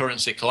euro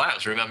currency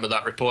collapse? Remember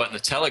that report in the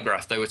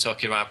Telegraph? They were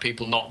talking about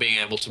people not being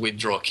able to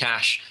withdraw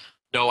cash,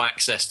 no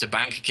access to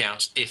bank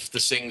accounts if the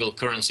single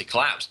currency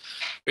collapsed.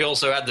 We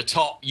also had the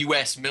top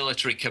US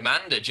military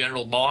commander,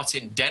 General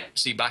Martin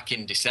Dempsey, back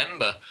in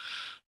December,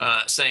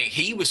 saying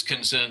he was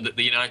concerned that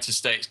the United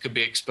States could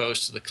be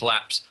exposed to the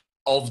collapse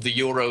of the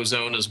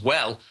Eurozone as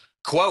well,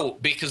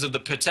 quote, because of the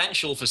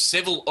potential for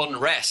civil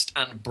unrest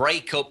and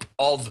breakup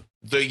of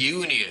the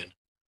Union.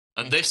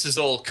 And this is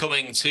all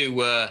coming to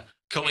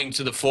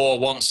the fore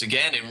once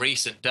again in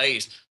recent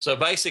days. So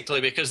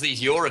basically, because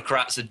these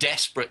Eurocrats are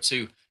desperate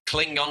to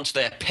cling on to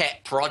their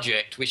pet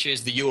project, which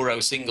is the Euro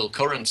single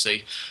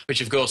currency,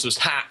 which of course was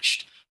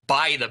hatched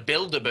by the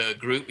Bilderberg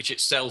Group, which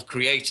itself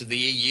created the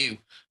EU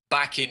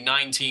back in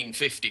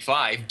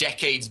 1955,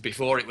 decades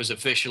before it was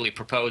officially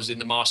proposed in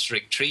the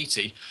Maastricht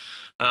Treaty,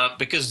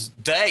 because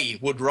they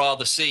would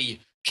rather see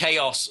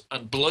chaos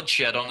and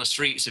bloodshed on the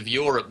streets of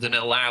Europe than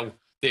allow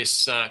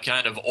this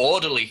kind of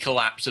orderly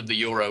collapse of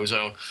the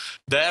Eurozone.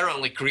 They're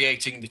only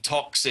creating the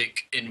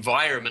toxic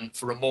environment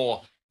for a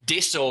more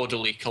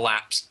disorderly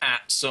collapse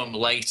at some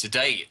later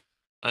date.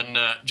 And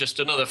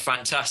just another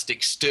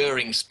fantastic,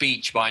 stirring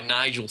speech by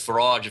Nigel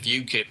Farage of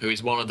UKIP, who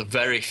is one of the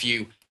very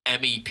few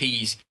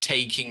MEPs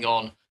taking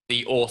on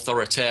the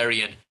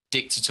authoritarian,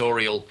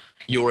 dictatorial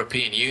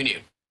European Union.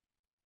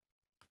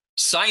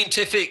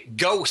 Scientific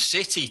ghost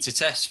city to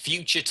test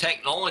future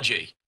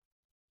technology.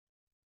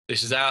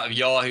 This is out of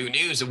Yahoo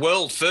News. The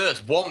world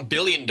first $1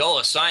 billion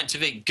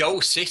scientific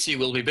ghost city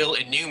will be built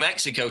in New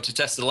Mexico to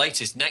test the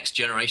latest next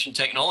generation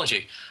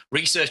technology.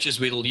 Researchers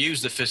will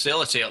use the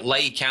facility at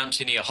Lay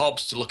County near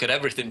Hobbs to look at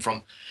everything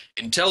from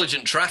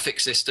intelligent traffic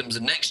systems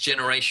and next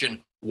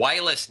generation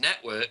wireless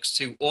networks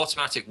to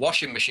automatic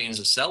washing machines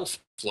and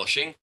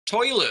self-flushing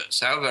toilets.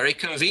 How very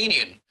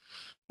convenient.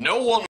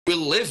 No one will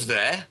live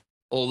there,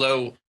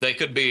 although they're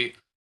going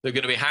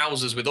to be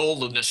houses with all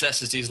the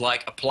necessities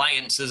like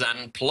appliances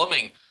and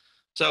plumbing.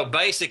 So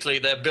basically,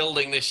 they're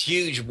building this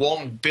huge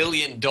 $1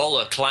 billion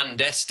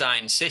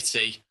clandestine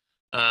city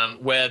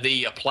where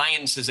the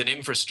appliances and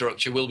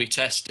infrastructure will be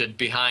tested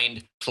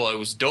behind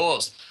closed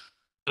doors.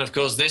 And of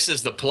course, this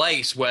is the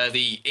place where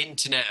the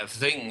Internet of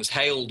Things,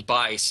 hailed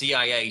by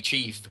CIA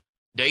chief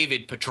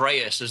David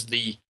Petraeus as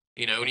the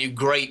new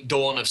great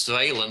dawn of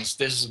surveillance,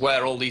 this is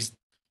where all these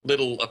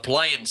little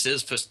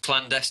appliances for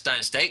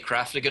clandestine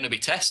statecraft are going to be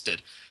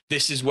tested.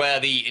 This is where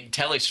the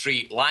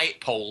IntelliStreet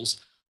light poles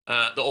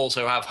that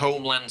also have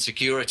Homeland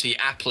Security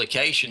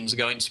applications are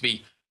going to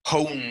be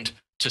honed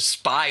to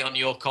spy on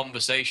your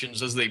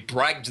conversations as they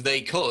bragged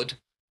they could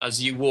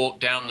as you walk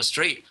down the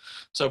street.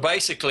 So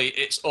basically,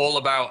 it's all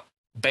about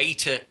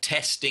beta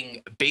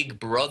testing Big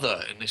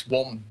Brother in this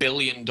 $1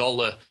 billion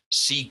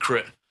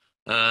secret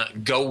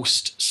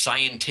ghost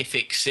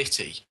scientific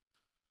city.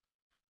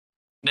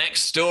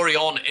 Next story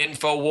on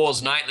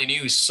Infowars Nightly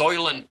News.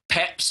 Soylent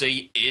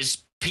Pepsi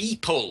is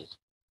people.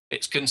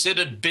 It's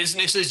considered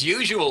business as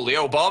usual. The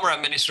Obama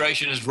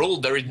administration has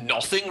ruled there is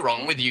nothing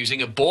wrong with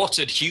using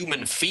aborted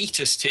human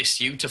fetus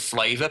tissue to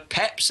flavor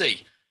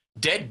Pepsi.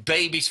 Dead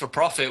babies for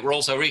profit were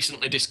also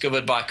recently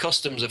discovered by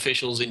customs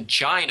officials in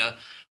China,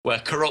 where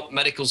corrupt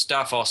medical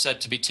staff are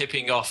said to be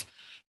tipping off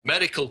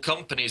medical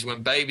companies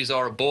when babies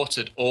are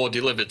aborted or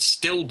delivered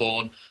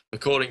stillborn,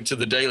 according to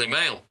the Daily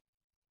Mail.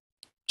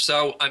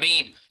 So, I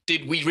mean,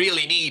 did we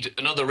really need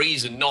another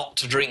reason not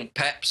to drink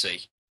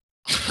Pepsi?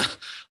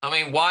 I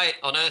mean, why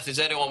on earth is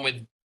anyone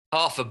with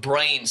half a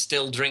brain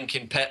still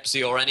drinking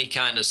Pepsi or any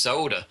kind of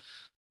soda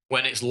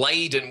when it's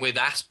laden with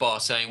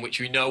aspartame, which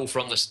we know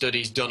from the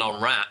studies done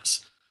on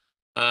rats,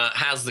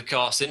 has the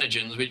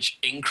carcinogens which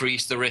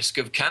increase the risk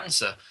of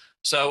cancer?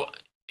 So,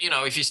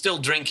 if you're still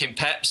drinking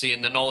Pepsi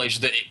in the knowledge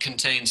that it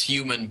contains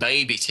human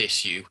baby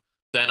tissue,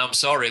 then I'm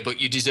sorry,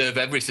 but you deserve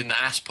everything that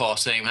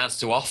aspartame has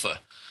to offer.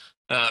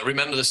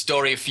 Remember the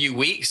story a few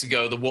weeks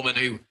ago, the woman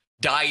who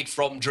died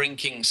from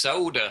drinking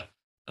soda,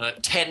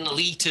 10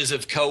 liters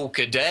of Coke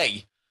a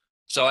day.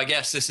 So I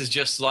guess this is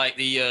just like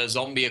the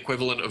zombie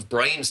equivalent of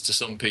brains to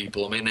some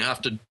people. I mean, they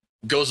have to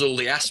guzzle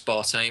the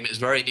aspartame. It's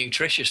very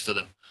nutritious for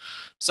them.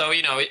 So,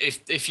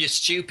 if you're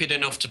stupid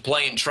enough to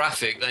play in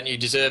traffic, then you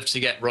deserve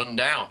to get run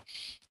down.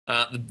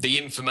 The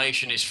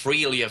information is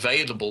freely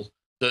available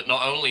that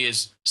not only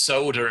is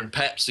soda and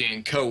Pepsi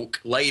and Coke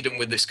laden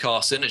with this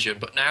carcinogen,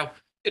 but now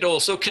it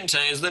also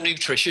contains the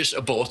nutritious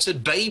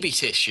aborted baby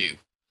tissue.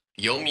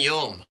 Yum,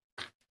 yum.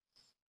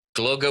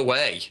 Glug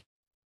away.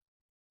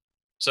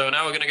 So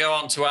now we're going to go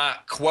on to our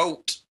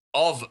quote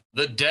of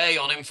the day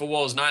on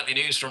Infowars Nightly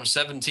News from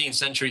 17th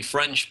century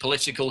French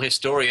political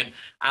historian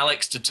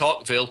Alex de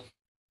Tocqueville.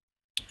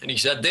 And he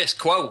said this,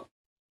 quote,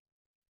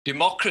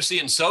 "Democracy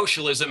and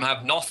socialism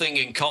have nothing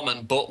in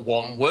common but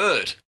one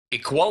word,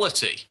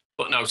 equality.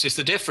 But notice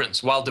the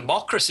difference. While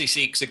democracy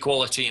seeks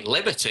equality in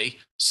liberty,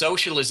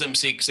 socialism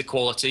seeks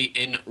equality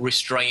in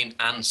restraint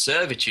and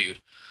servitude."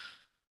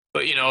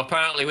 But,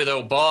 apparently with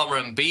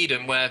Obama and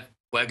Biden, we're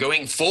we're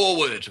going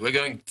forward. We're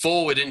going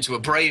forward into a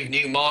brave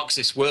new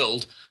Marxist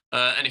world.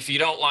 And if you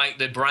don't like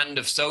the brand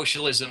of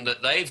socialism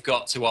that they've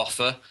got to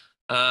offer,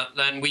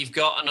 then we've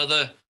got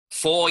another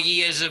 4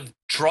 years of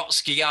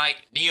Trotskyite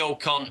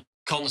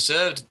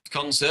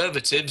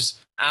conservatives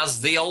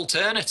as the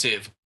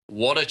alternative.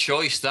 What a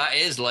choice that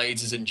is,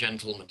 ladies and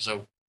gentlemen.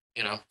 So,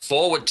 you know,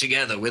 forward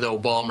together with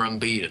Obama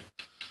and Biden.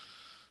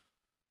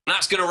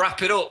 That's going to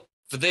wrap it up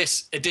for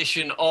this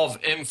edition of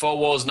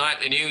Infowars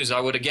Nightly News. I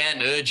would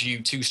again urge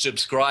you to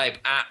subscribe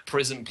at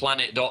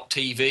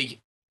prisonplanet.tv.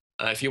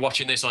 If you're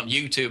watching this on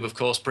YouTube, of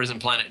course,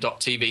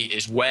 prisonplanet.tv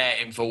is where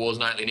Infowars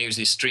Nightly News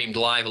is streamed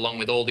live, along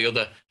with all the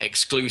other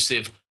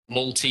exclusive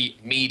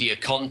multimedia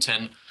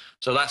content.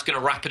 So that's going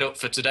to wrap it up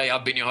for today.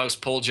 I've been your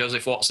host, Paul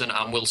Joseph Watson,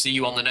 and we'll see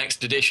you on the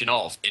next edition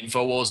of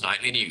Infowars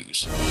Nightly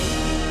News.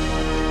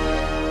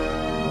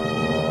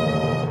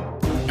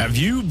 Have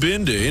you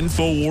been to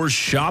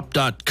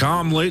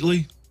InfowarsShop.com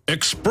lately?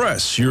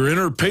 Express your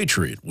inner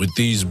patriot with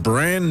these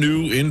brand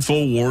new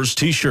Infowars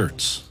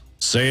t-shirts.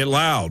 Say it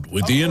loud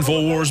with the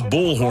Infowars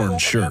Bullhorn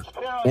shirt,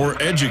 or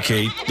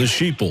educate the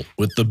sheeple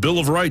with the Bill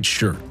of Rights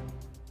shirt.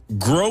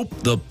 Grope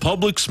the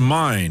public's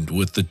mind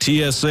with the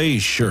TSA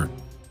shirt.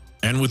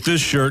 And with this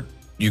shirt,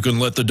 you can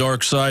let the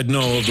dark side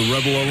know of the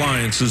Rebel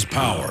Alliance's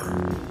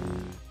power.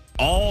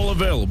 All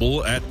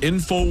available at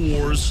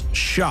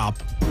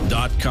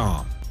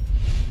InfowarsShop.com.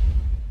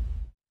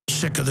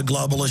 Sick of the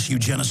globalist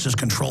eugenicist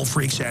control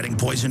freaks adding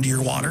poison to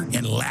your water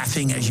and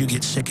laughing as you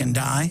get sick and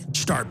die?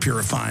 Start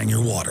purifying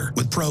your water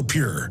with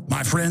ProPure.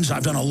 My friends,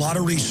 I've done a lot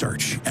of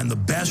research, and the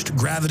best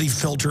gravity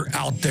filter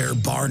out there,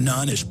 bar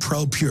none, is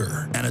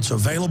ProPure, and it's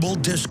available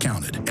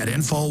discounted at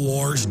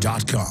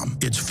Infowars.com.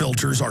 Its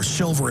filters are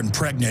silver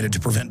impregnated to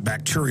prevent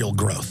bacterial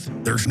growth.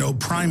 There's no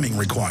priming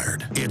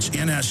required. It's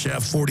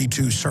NSF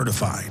 42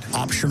 certified.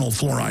 Optional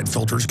fluoride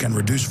filters can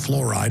reduce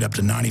fluoride up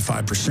to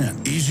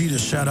 95%. Easy to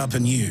set up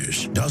and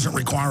use. Doesn't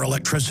require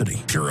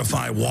electricity.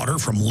 Purify water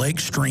from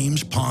lakes,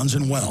 streams, ponds,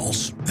 and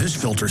wells. This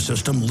filter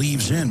system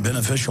leaves in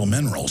beneficial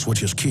minerals,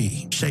 which is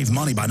key. Save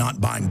money by not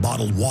buying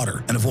bottled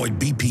water and avoid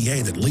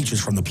BPA that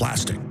leaches from the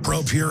plastic.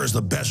 ProPure is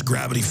the best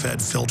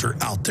gravity-fed filter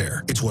out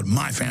there. It's what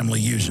my family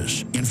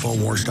uses.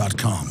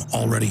 Infowars.com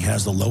already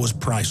has the lowest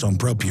price on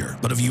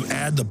ProPure, but if you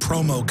add the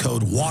promo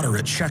code WATER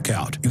at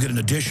checkout, you get an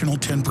additional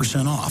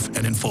 10% off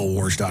at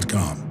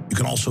Infowars.com. You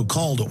can also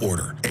call to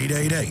order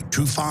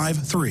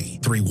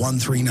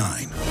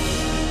 888-253-3139.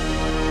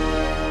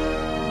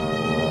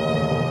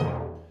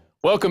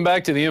 Welcome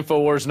back to the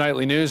Infowars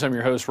Nightly News. I'm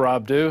your host,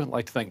 Rob Dew. I'd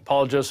like to thank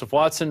Paul Joseph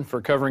Watson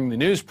for covering the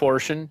news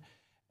portion,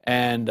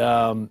 and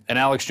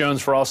Alex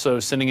Jones for also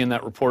sending in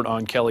that report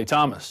on Kelly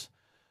Thomas.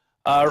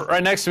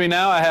 Right next to me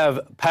now, I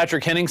have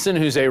Patrick Henningsen,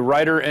 who's a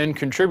writer and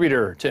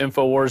contributor to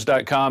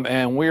Infowars.com,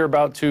 and we're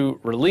about to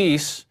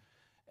release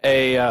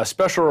a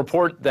special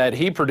report that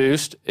he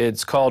produced.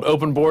 It's called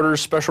Open Borders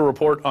Special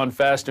Report on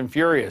Fast and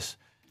Furious.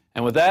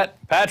 And with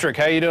that, Patrick,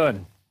 how you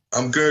doing?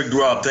 I'm good,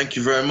 Rob. Thank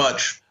you very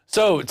much.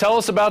 So tell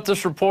us about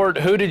this report.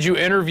 Who did you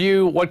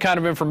interview? What kind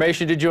of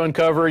information did you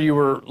uncover? You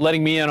were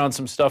letting me in on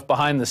some stuff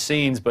behind the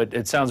scenes, but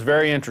it sounds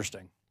very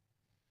interesting.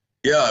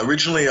 Yeah,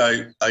 originally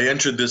I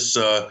entered this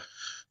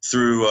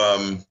through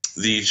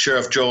the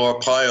Sheriff Joe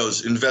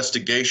Arpaio's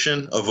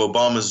investigation of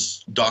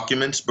Obama's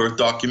documents, birth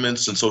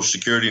documents, and Social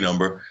Security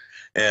number.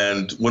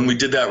 And when we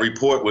did that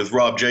report with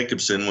Rob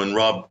Jacobson, when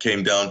Rob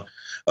came down,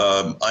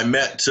 I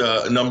met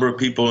a number of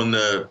people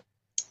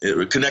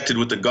connected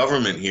with the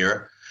government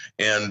here.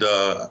 And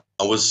I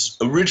was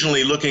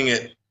originally looking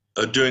at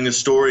doing a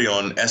story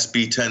on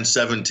SB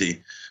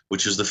 1070,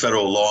 which is the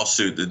federal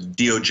lawsuit that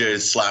DOJ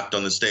has slapped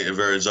on the state of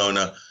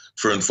Arizona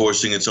for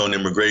enforcing its own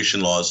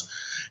immigration laws.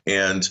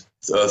 And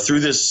through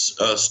this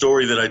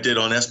story that I did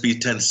on SB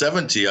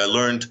 1070, I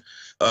learned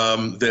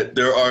that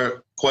there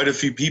are quite a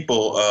few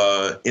people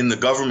in the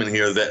government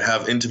here that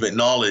have intimate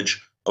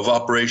knowledge of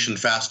Operation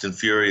Fast and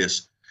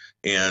Furious.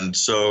 And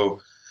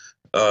so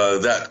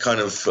that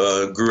kind of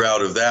grew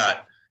out of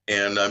that.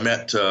 And I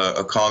met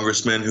a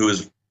congressman who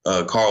is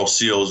Carl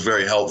Seals,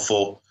 very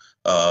helpful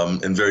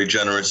and very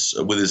generous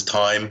with his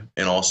time.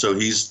 And also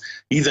he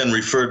then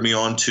referred me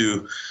on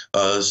to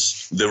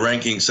the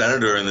ranking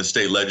senator in the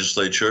state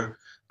legislature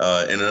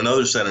and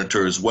another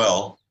senator as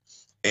well.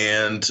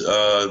 And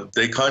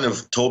they kind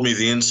of told me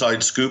the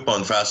inside scoop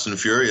on Fast and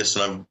Furious,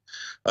 and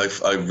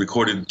I've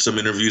recorded some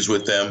interviews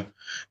with them.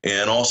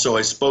 And also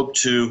I spoke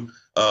to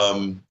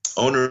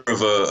owner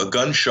of a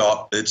gun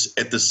shop. It's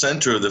at the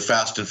center of the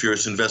Fast and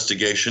Furious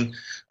investigation.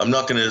 I'm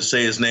not going to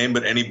say his name,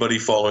 but anybody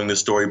following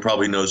this story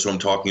probably knows who I'm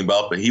talking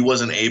about. But he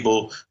wasn't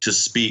able to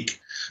speak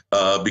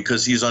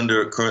because he's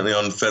currently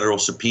on federal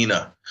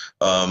subpoena.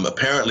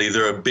 Apparently,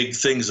 there are big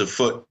things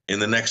afoot in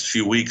the next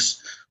few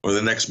weeks or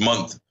the next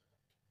month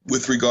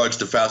with regards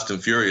to Fast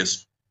and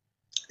Furious.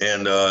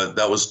 And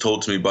that was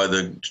told to me by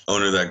the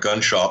owner of that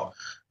gun shop.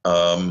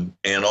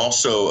 And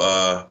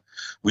also,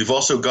 we've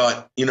also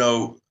got,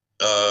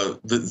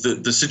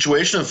 the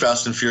situation of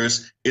Fast and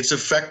Furious. It's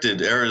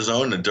affected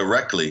Arizona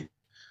directly,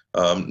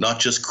 not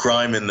just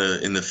crime in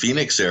the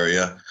Phoenix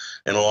area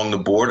and along the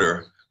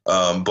border,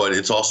 but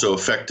it's also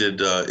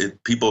affected,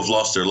 people have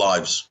lost their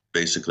lives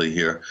basically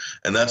here.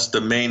 And that's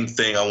the main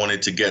thing I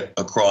wanted to get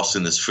across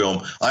in this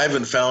film. I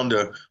haven't found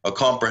a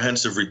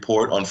comprehensive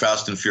report on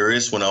Fast and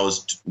Furious when I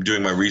was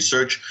doing my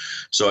research.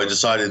 So I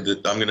decided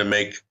that I'm going to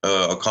make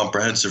a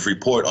comprehensive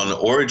report on the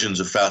origins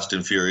of Fast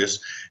and Furious,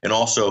 and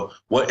also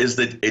what is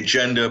the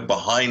agenda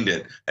behind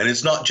it. And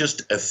it's not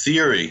just a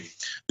theory.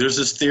 There's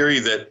this theory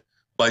that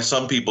by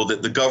some people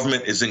that the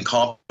government is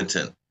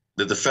incompetent,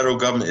 that the federal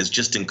government is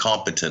just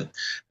incompetent.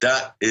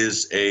 That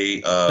is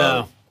a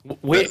no.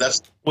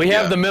 We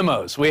have the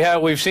memos.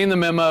 We've seen the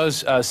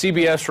memos.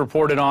 CBS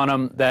reported on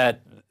them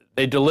that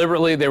they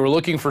were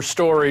looking for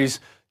stories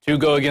to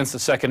go against the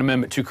Second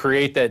Amendment to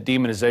create that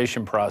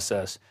demonization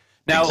process.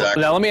 Now,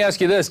 now let me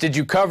ask you this: did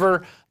you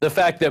cover the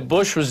fact that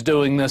Bush was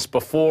doing this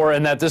before,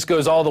 and that this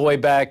goes all the way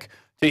back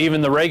to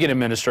even the Reagan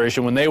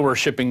administration when they were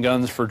shipping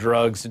guns for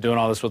drugs and doing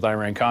all this with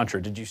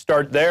Iran-Contra? Did you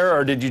start there,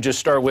 or did you just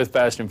start with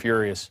Fast and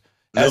Furious?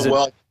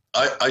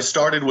 I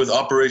started with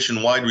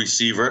Operation Wide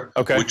Receiver,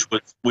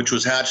 which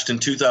was hatched in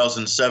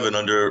 2007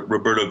 under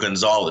Roberto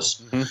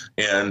Gonzalez,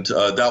 and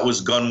that was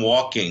gun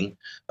walking.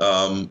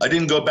 I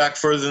didn't go back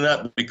further than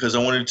that because I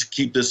wanted to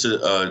keep this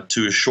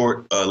to a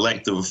short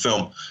length of a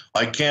film.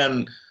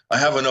 I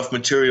have enough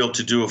material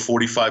to do a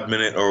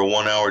 45-minute or a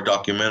 1-hour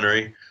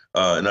documentary,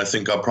 and I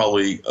think I'll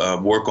probably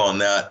work on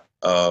that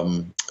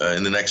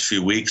in the next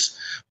few weeks.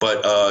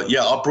 But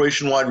yeah,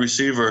 Operation Wide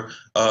Receiver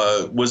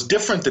was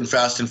different than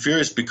Fast and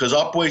Furious because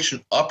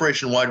Operation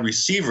Wide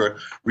Receiver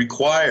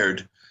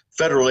required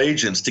federal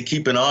agents to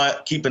keep an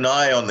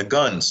eye on the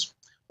guns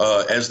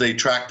as they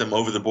tracked them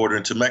over the border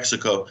into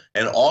Mexico,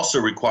 and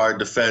also required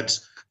the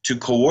feds to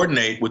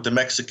coordinate with the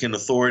Mexican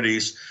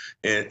authorities,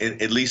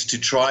 at least to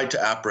try to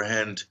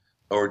apprehend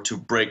or to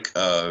break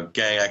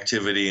gang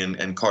activity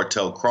and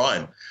cartel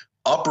crime.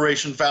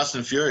 Operation Fast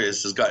and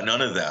Furious has got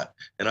none of that,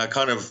 and I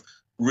kind of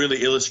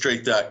really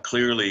illustrate that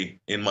clearly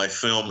in my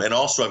film. And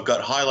also I've got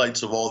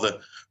highlights of all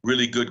the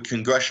really good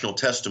congressional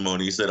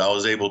testimonies that I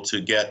was able to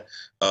get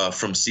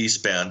from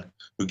C-SPAN,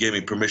 who gave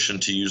me permission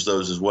to use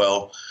those as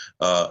well.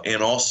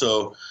 And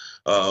also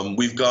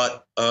we've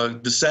got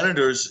the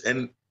senators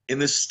in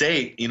this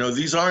state. You know,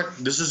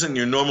 this isn't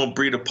your normal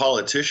breed of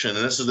politician,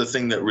 and this is the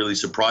thing that really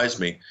surprised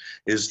me,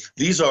 is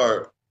these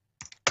are,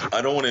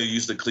 I don't want to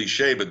use the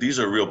cliche, but these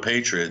are real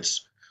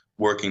patriots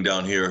working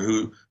down here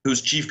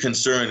whose chief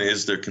concern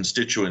is their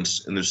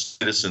constituents and their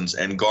citizens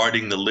and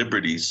guarding the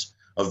liberties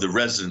of the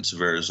residents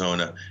of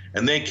Arizona.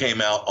 And they came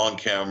out on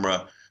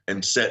camera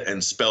and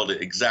spelled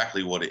it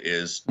exactly what it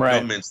is.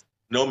 Right.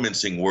 No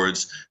mincing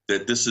words,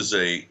 that this is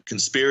a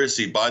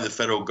conspiracy by the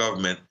federal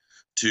government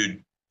to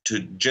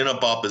gin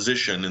up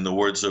opposition, in the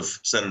words of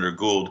Senator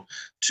Gould,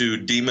 to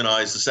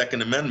demonize the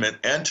Second Amendment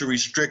and to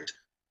restrict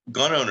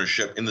gun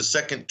ownership in the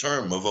second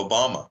term of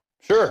Obama.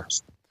 Sure.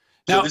 So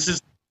now,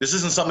 this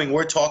isn't something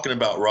we're talking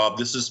about, Rob.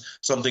 This is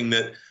something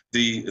that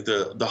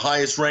the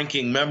highest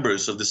ranking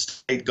members of the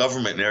state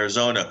government in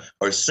Arizona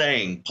are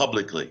saying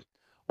publicly.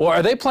 Well,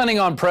 are they planning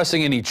on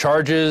pressing any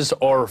charges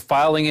or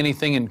filing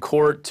anything in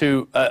court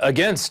to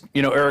against,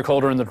 Eric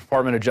Holder and the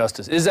Department of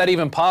Justice? Is that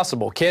even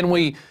possible? Can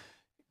we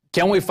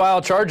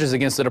file charges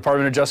against the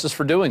Department of Justice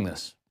for doing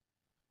this?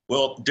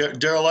 Well,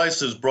 Darrell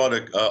Ice has brought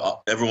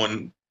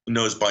everyone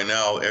knows by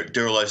now,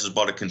 Darrell Ice has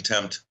brought a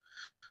contempt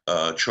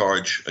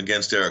charge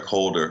against Eric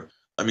Holder.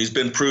 I mean, he's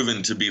been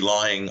proven to be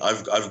lying.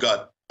 I've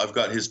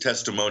got his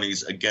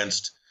testimonies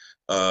against,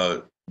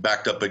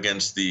 backed up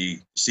against the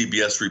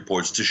CBS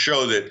reports to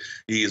show that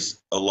he is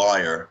a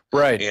liar.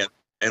 Right.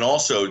 And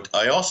also,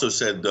 I also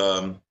said,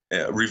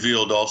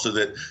 revealed also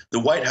that the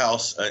White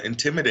House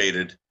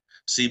intimidated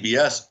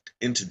CBS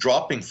into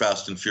dropping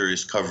Fast and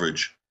Furious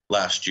coverage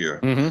last year.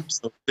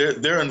 So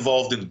they're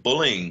involved in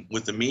bullying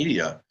with the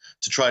media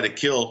to try to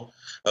kill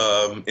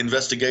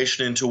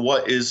investigation into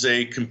what is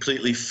a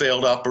completely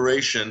failed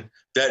operation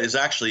that is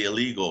actually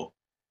illegal.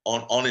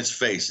 On its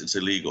face, it's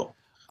illegal.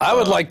 I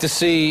would like to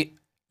see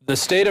the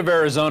state of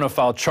Arizona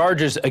file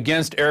charges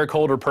against Eric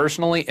Holder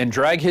personally and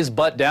drag his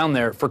butt down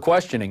there for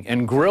questioning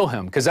and grill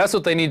him, because that's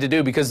what they need to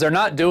do, because they're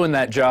not doing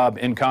that job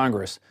in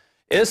Congress.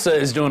 Issa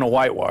is doing a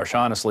whitewash,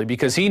 honestly,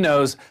 because he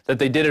knows that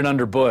they did it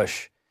under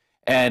Bush,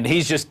 and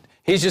he's just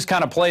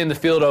kind of playing the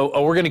field,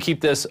 we're going to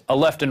keep this a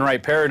left and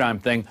right paradigm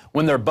thing,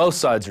 when both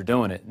sides are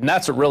doing it. And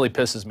that's what really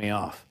pisses me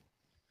off.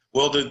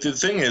 Well, the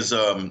thing is,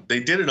 they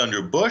did it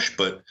under Bush,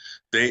 but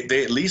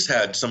they at least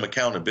had some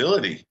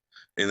accountability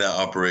in that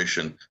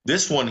operation.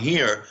 This one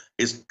here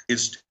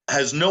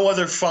has no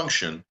other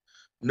function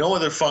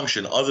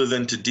other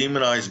than to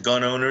demonize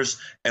gun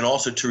owners and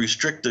also to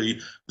restrict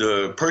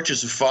the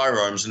purchase of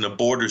firearms in the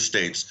border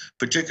states,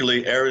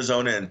 particularly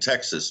Arizona and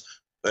Texas.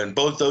 And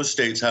both those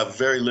states have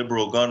very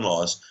liberal gun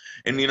laws.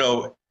 And,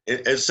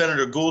 as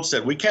Senator Gould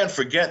said, we can't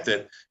forget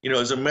that,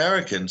 as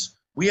Americans,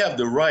 we have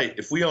the right,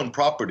 if we own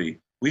property,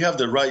 we have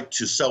the right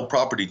to sell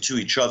property to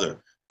each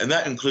other. And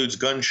that includes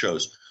gun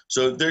shows.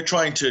 So they're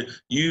trying to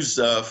use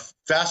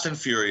Fast and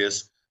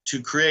Furious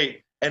to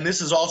create, and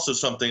this is also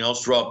something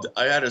else, Rob.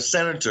 I had a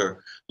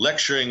senator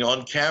lecturing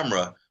on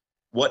camera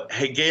what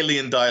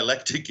Hegelian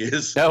dialectic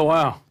is. Oh,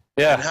 wow.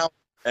 Yeah.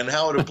 And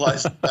how it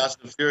applies to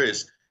Fast and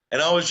Furious.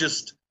 And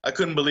I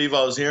couldn't believe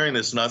I was hearing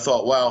this, and I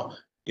thought, wow,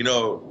 you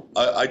know,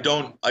 I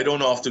don't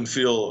often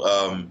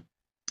feel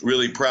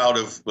really proud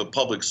of the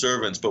public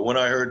servants, but when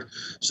I heard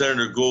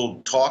Senator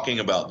Gould talking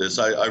about this,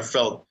 I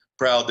felt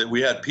proud that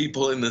we had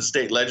people in the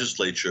state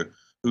legislature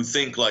who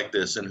think like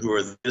this and who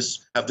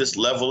have this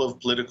level of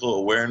political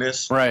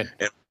awareness, right,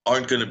 and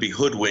aren't going to be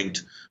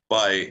hoodwinked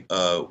by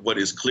what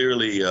is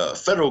clearly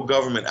federal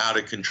government out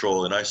of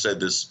control. And I said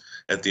this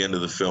at the end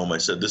of the film. I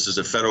said, this is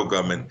a federal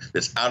government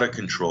that's out of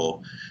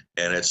control.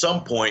 And at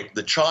some point,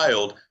 the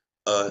child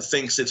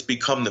thinks it's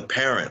become the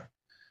parent.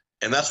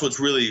 And that's what's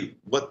really,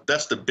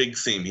 that's the big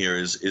theme here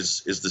is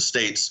the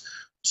state's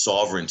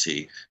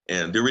sovereignty.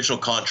 And the original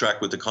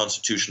contract with the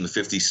Constitution, the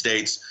 50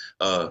 states,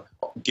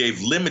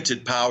 gave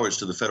limited powers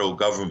to the federal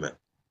government.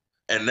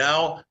 And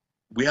now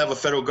we have a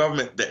federal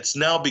government that's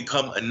now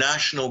become a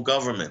national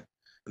government.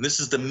 And this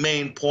is the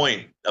main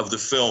point of the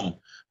film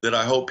that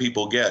I hope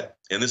people get.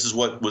 And this is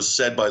what was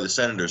said by the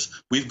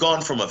senators. We've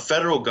gone from a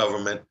federal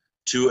government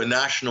to a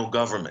national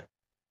government.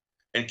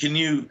 And can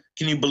you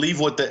believe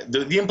what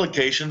the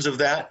implications of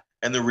that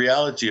and the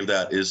reality of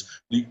that is?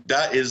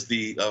 That is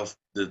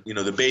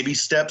the baby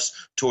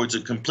steps towards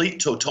a complete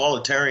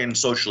totalitarian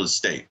socialist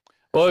state.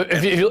 Well,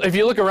 if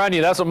you look around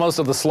you, that's what most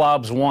of the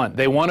slobs want.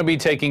 They want to be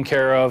taken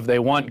care of. They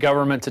want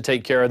government to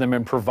take care of them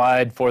and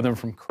provide for them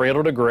from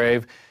cradle to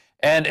grave.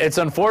 And it's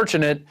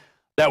unfortunate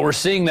that we're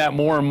seeing that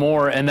more and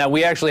more, and that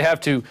we actually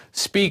have to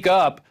speak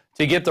up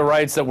to get the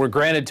rights that were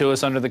granted to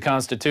us under the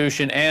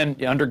Constitution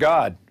and under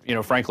God, you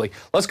know, frankly.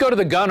 Let's go to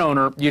the gun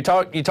owner. You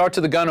talked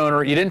to the gun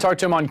owner. You didn't talk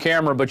to him on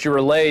camera, but you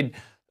relayed,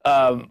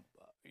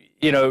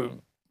 you know,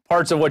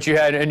 parts of what you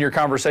had in your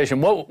conversation.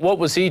 What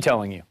was he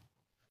telling you?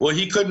 Well,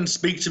 he couldn't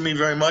speak to me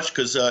very much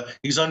because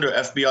he's under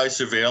FBI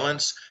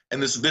surveillance,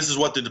 and this is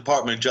what the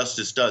Department of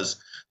Justice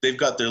does. They're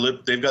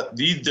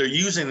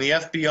using the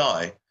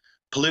FBI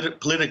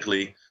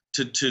politically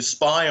to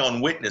spy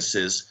on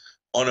witnesses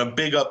on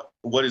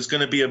what is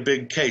going to be a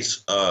big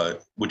case,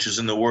 which is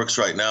in the works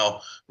right now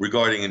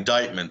regarding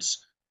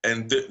indictments.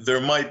 And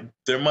there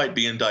might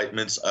be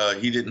indictments.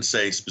 He didn't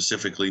say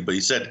specifically, but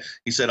he said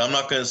I'm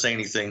not going to say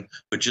anything,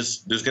 but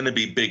just there's going to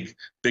be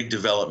big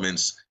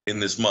developments in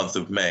this month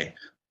of May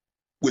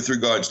with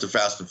regards to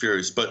Fast and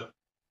Furious. But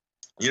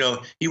you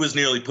know, he was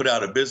nearly put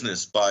out of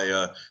business by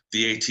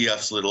the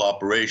ATF's little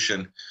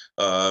operation.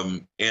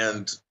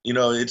 And, you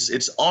know,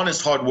 it's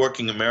honest,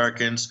 hardworking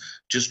Americans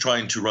just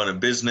trying to run a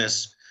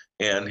business.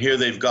 And here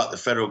they've got the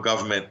federal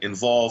government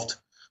involved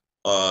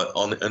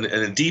on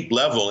a deep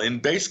level in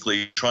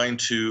basically trying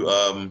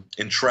to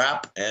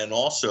entrap and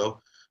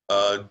also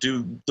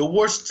do the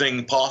worst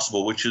thing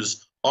possible, which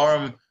is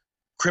arm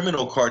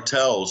criminal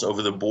cartels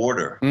over the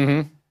border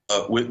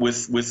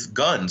with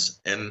guns.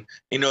 And,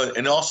 you know,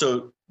 and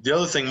also the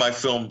other thing my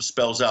film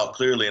spells out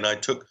clearly, and I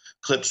took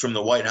clips from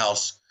the White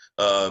House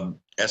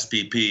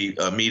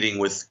SPP meeting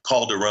with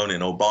Calderon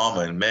and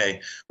Obama in May,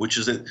 which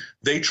is that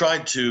they're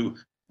trying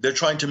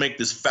to make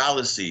this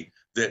fallacy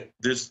that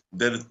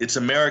it's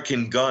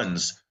American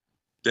guns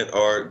that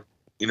are,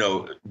 you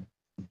know,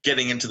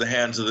 getting into the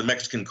hands of the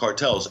Mexican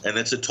cartels, and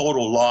it's a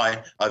total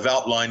lie. I've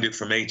outlined it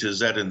from A to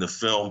Z in the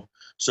film.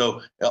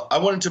 So I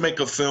wanted to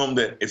make a film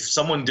that if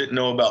someone didn't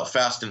know about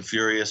Fast and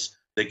Furious,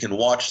 they can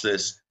watch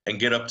this and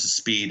get up to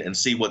speed and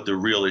see what the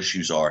real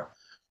issues are.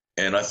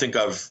 And I think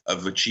I've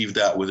achieved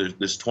that with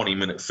this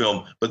 20-minute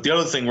film. But the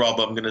other thing, Rob,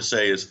 I'm going to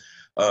say is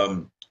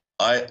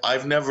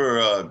I've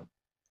never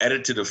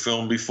edited a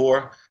film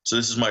before, so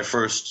this is my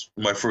first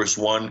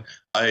one.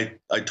 I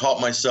taught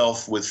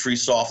myself with free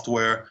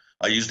software.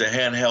 I used a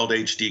handheld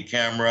HD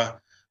camera.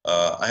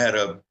 I had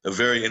a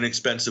very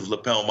inexpensive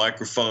lapel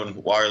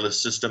microphone wireless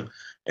system,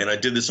 and I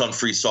did this on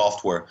free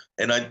software.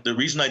 And the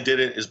reason I did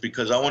it is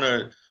because I want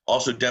to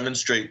also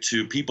demonstrate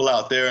to people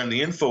out there in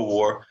the info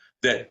war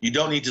that you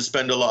don't need to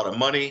spend a lot of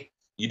money,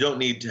 you don't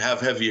need to have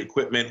heavy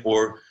equipment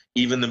or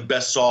even the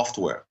best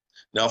software.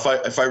 Now, if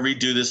I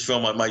redo this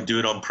film, I might do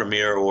it on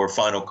Premiere or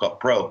Final Cut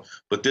Pro.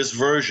 But this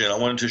version, I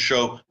wanted to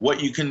show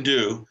what you can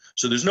do.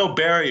 So there's no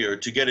barrier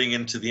to getting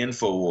into the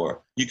info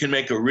war. You can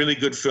make a really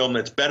good film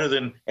that's better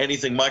than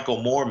anything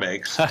Michael Moore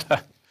makes.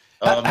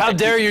 How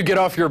dare you get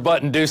off your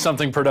butt and do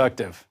something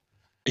productive?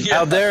 Yeah.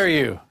 How dare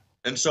you?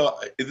 And so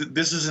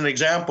this is an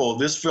example.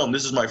 This film,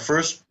 this is my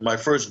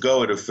first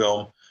go at a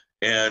film,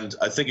 and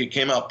I think it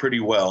came out pretty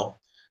well.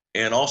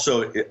 And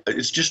also,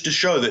 it's just to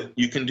show that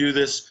you can do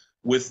this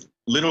with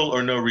little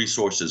or no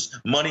resources.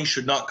 Money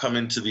should not come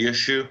into the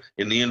issue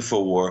in the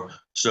info war.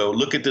 So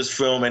look at this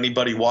film,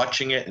 anybody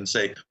watching it, and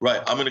say,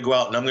 right, I'm going to go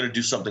out and I'm going to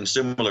do something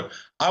similar.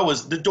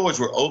 The doors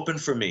were open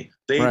for me.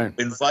 They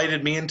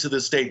invited me into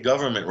the state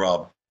government,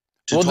 Rob.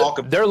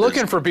 They're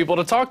looking for people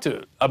to talk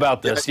to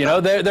about this. You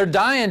know, they're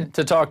dying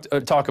to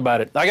talk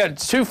about it. I got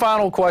two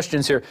final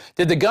questions here.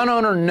 Did the gun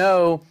owner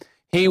know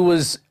he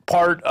was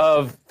part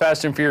of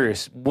Fast and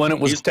Furious when it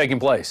was taking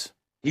place?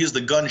 He's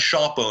the gun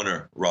shop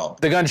owner, Rob.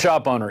 The gun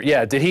shop owner,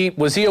 yeah.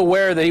 Was he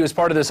aware that he was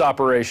part of this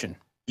operation?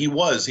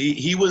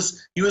 He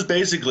was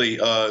basically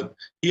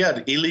he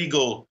had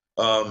illegal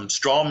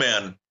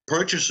strawman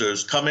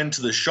purchasers come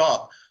into the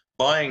shop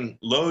buying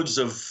loads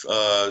of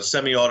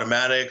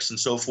semi-automatics and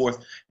so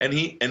forth, and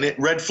it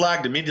red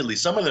flagged immediately.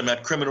 Some of them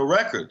had criminal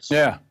records.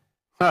 Yeah.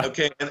 Huh.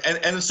 Okay,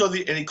 and so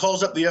he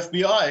calls up the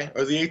FBI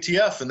or the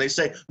ATF, and they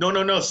say,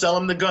 no, sell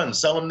him the guns,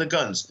 sell him the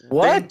guns.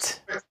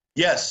 What?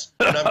 Yes,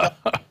 and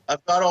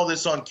I've got all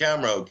this on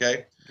camera.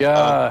 Okay.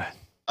 Yeah.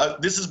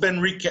 This has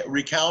been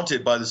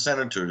recounted by the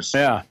senators.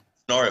 Yeah.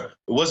 It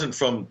wasn't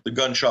from the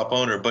gun shop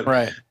owner, but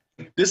right.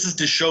 This is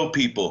to show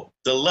people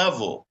the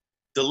level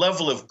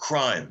of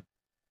crime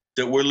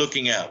that we're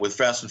looking at with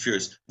Fast and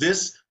Furious.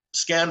 This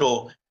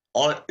scandal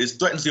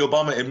threatens the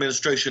Obama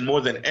administration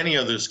more than any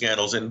other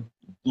scandals, and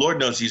Lord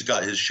knows he's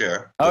got his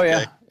share. Oh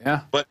okay?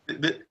 Yeah. But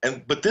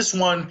this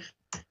one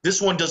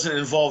doesn't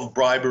involve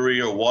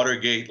bribery or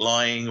Watergate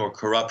lying or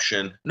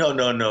corruption.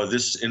 No.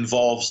 This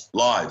involves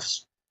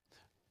lives.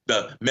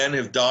 The men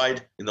have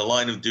died in the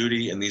line of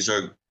duty, and these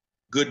are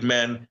good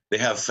men. They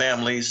have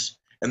families,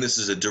 and this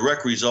is a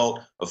direct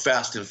result of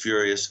Fast and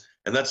Furious.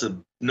 And that's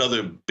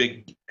another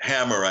big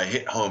hammer I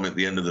hit home at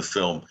the end of the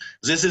film.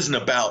 This isn't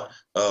about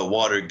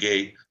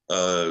Watergate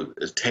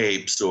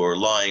tapes or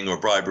lying or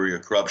bribery or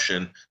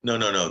corruption.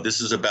 No. This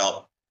is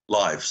about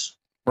lives.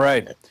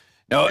 Right.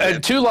 Now,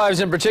 two lives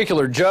in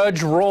particular: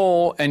 Judge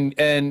Roll and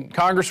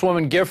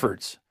Congresswoman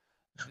Giffords.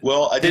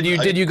 Well, did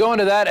you go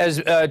into that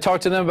as talk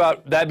to them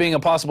about that being a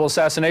possible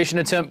assassination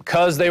attempt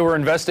because they were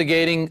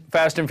investigating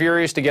Fast and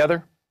Furious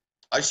together?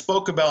 I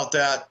spoke about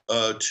that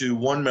to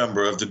one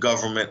member of the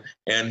government,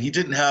 and he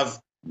didn't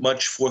have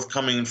much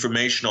forthcoming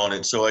information on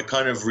it. So I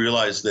kind of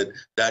realized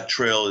that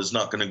trail is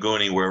not going to go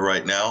anywhere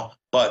right now.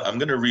 But I'm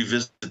going to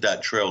revisit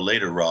that trail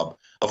later, Rob.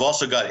 I've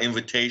also got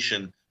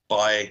invitation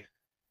by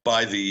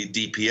the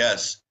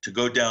DPS to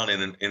go down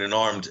in an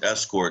armed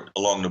escort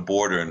along the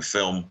border and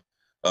film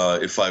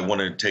if I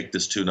want to take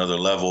this to another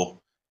level.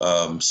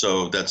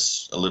 So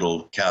that's a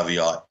little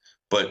caveat.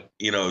 But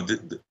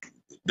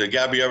the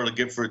Gabriella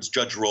Giffords,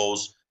 Judge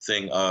Rolls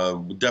thing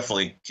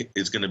definitely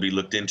is going to be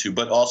looked into.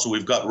 But also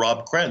we've got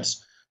Rob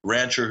Krentz,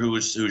 rancher who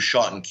was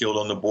shot and killed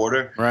on the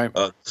border. Right.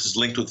 This is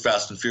linked with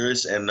Fast and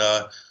Furious. And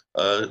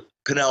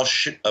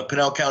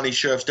Pinal County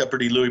Sheriff's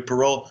Deputy Louis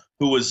Perot,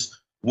 who was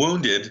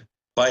wounded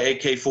by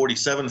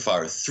AK-47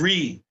 fire.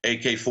 3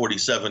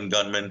 AK-47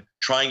 gunmen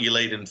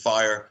triangulated and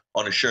fire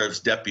on a sheriff's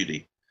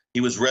deputy.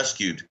 He was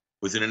rescued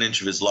within an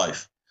inch of his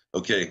life.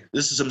 Okay,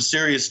 this is some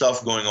serious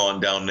stuff going on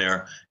down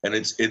there, and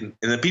and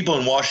the people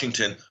in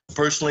Washington,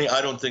 personally,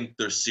 I don't think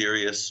they're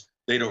serious.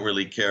 They don't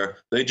really care.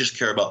 They just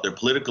care about their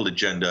political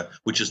agenda,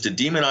 which is to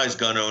demonize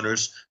gun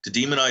owners, to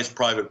demonize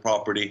private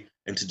property,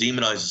 and to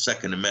demonize the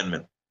Second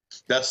Amendment.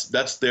 That's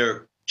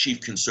their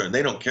chief concern.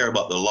 They don't care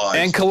about the lives.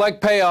 And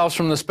collect payoffs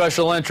from the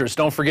special interests.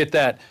 Don't forget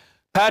that.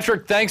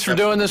 Patrick, thanks for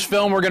doing this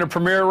film. We're going to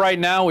premiere right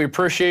now. We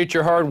appreciate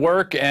your hard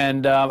work,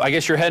 and I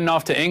guess you're heading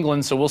off to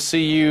England, so we'll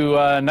see you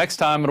next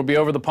time. It'll be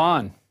over the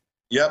pond.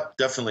 Yep,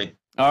 definitely.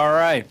 All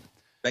right.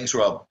 Thanks,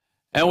 Rob.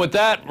 And with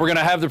that, we're going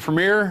to have the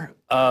premiere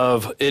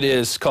of, it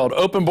is called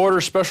Open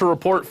Border Special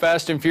Report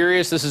Fast and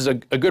Furious. This is a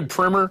good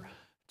primer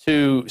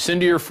to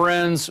send to your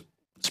friends,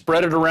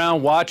 spread it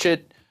around, watch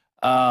it,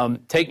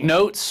 take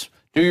notes.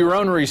 Do your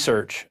own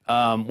research.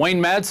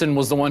 Wayne Madsen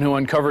was the one who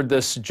uncovered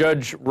this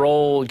Judge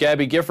Roll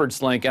Gabby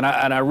Giffords link, and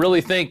I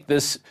really think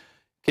this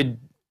could.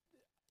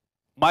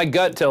 My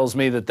gut tells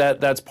me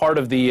that's part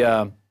of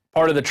the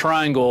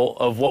triangle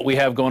of what we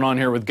have going on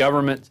here with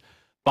government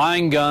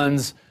buying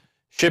guns,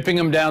 shipping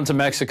them down to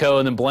Mexico,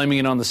 and then blaming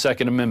it on the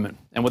Second Amendment.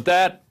 And with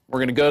that, we're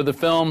going to go to the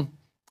film,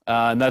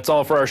 and that's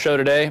all for our show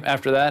today.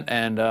 After that,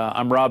 and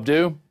I'm Rob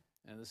Dew,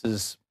 and this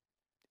is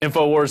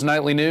Infowars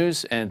Nightly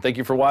News, and thank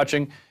you for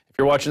watching. If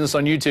you're watching this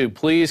on YouTube,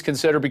 please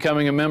consider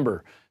becoming a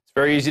member. It's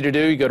very easy to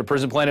do. You go to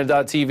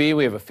prisonplanet.tv.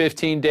 We have a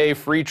 15-day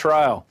free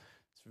trial.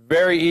 It's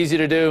very easy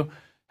to do.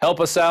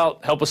 Help us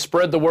out. Help us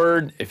spread the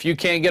word. If you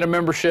can't get a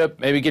membership,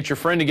 maybe get your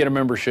friend to get a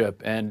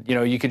membership. And,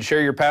 you can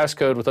share your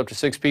passcode with up to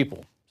 6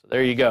 people. So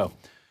there you go.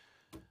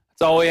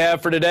 That's all we have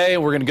for today.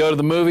 We're going to go to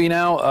the movie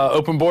now.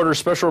 Open Border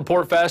Special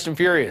Report Fast and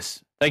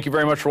Furious. Thank you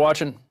very much for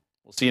watching.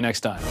 We'll see you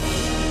next time.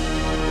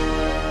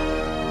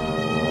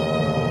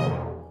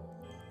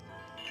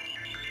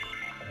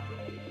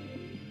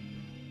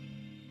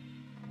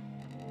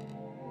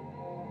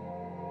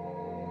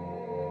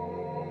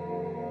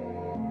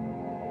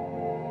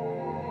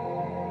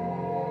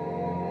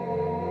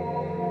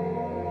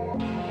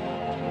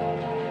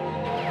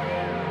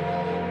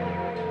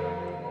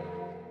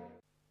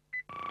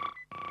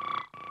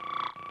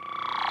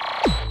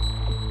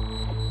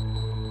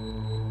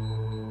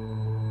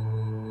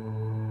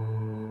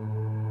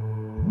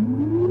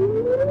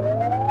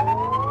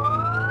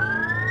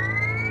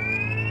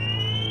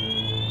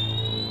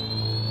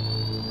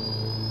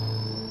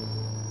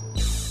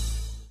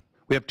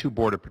 We have 2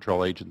 Border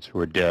Patrol agents who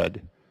are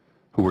dead,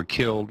 who were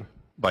killed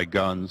by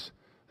guns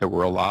that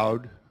were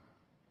allowed,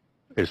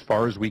 as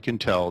far as we can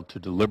tell, to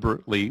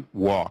deliberately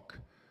walk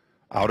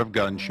out of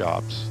gun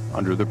shops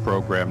under the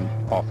program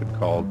often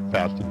called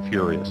Fast and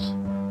Furious.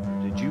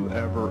 did you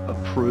ever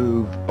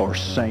approve or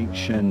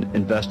sanction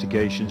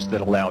investigations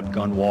that allowed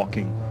gun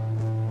walking?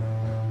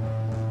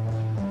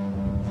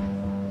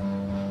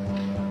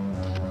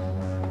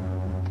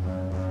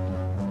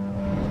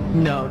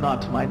 No,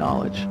 not to my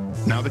knowledge.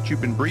 Now that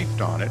you've been briefed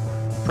on it,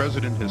 the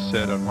President has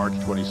said on March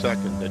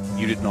 22nd that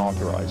you didn't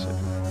authorize it.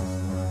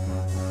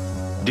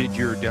 Did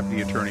your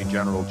Deputy Attorney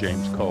General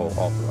James Cole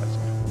authorize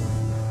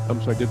it?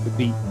 I'm sorry,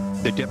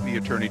 the Deputy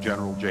Attorney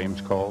General James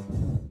Cole?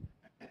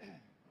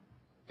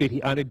 Did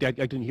he? I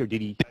didn't hear.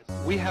 Did he?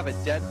 We have a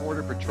dead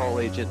Border Patrol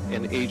agent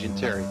in Agent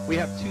Terry. We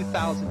have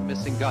 2,000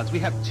 missing guns. We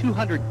have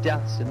 200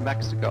 deaths in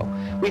Mexico.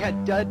 We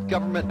had dead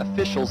government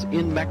officials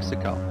in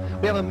Mexico.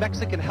 We have a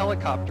Mexican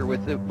helicopter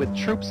with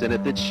troops in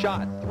it that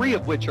shot, 3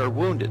 of which are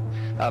wounded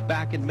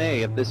back in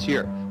May of this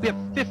year. We have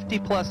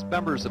 50-plus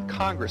members of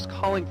Congress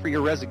calling for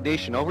your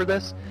resignation over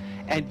this,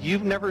 and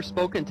you've never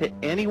spoken to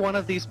any one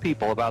of these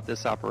people about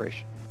this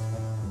operation.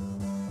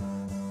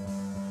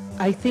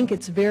 I think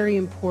it's very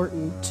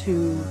important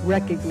to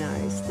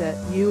recognize that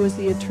you as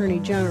the Attorney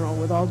General,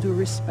 with all due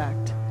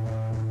respect,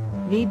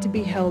 need to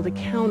be held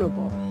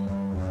accountable,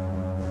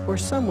 or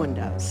someone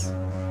does,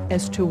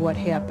 as to what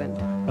happened.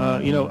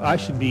 I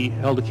should be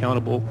held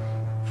accountable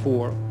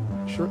for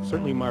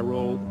certainly my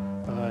role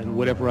in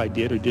whatever I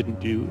did or didn't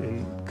do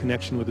in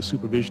connection with the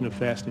supervision of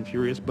Fast and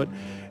Furious. But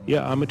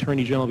yeah, I'm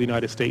Attorney General of the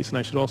United States, and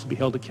I should also be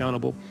held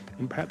accountable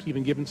and perhaps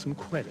even given some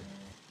credit.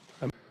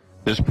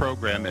 This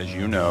program, as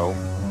you know,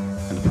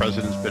 and the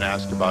President's been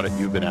asked about it,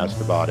 you've been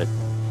asked about it,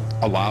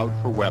 allowed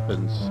for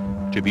weapons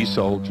to be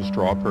sold to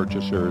straw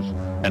purchasers,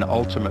 and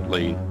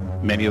ultimately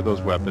many of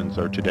those weapons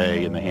are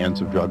today in the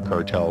hands of drug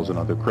cartels and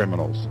other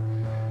criminals.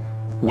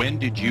 When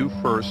did you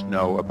first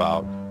know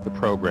about the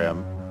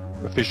program,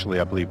 officially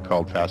I believe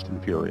called Fast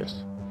and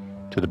Furious?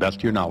 To the best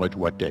of your knowledge,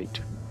 what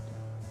date?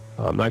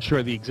 I'm not sure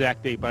of the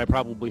exact date, but I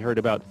probably heard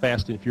about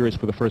Fast and Furious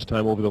for the first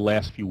time over the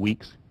last few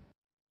weeks.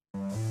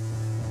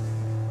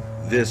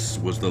 This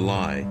was the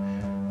lie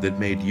that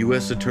made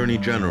U.S. Attorney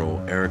General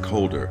Eric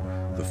Holder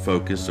the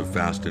focus of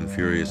Fast and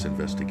Furious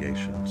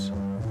investigations.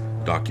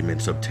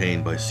 Documents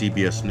obtained by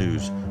CBS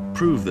News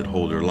prove that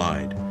Holder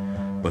lied,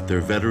 but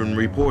their veteran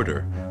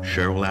reporter,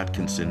 Cheryl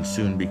Atkinson,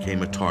 soon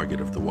became a target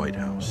of the White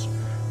House,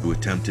 who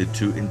attempted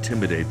to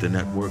intimidate the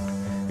network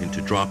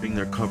into dropping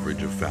their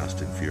coverage of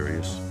Fast and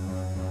Furious.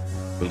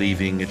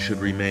 Believing it should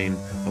remain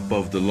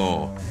above the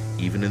law,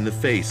 even in the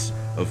face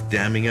of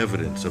damning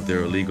evidence of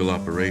their illegal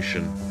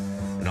operation,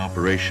 an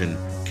operation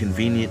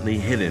conveniently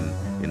hidden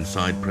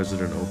inside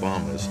President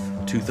Obama's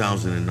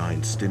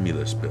 2009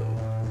 stimulus bill,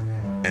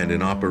 and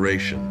an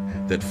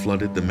operation that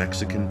flooded the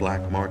Mexican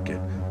black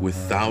market with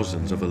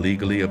thousands of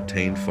illegally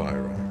obtained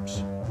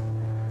firearms.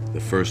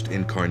 The first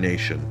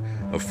incarnation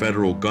of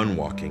federal gun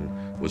walking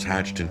was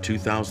hatched in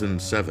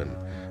 2007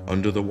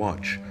 under the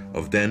watch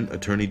of then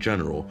Attorney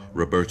General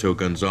Roberto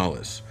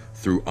Gonzalez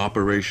through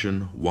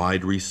Operation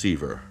Wide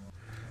Receiver.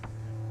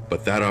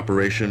 But that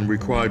operation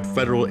required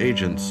federal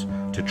agents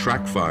to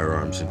track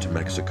firearms into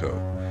Mexico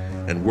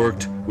and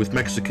worked with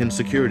Mexican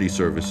security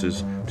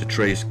services to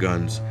trace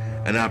guns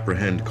and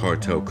apprehend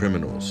cartel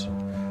criminals,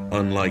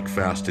 unlike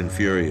Fast and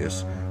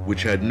Furious,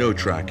 which had no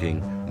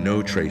tracking,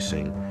 no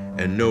tracing,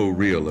 and no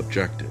real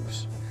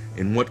objectives,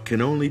 in what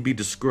can only be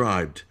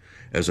described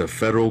as a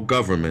federal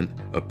government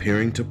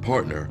appearing to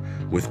partner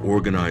with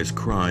organized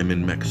crime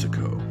in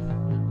Mexico.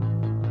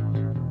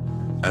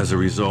 As a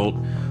result,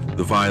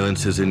 the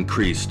violence has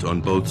increased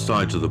on both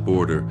sides of the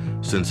border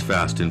since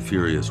Fast and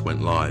Furious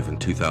went live in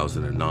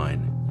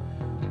 2009.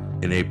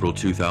 In April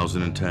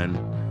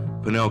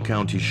 2010, Pinal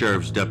County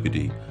Sheriff's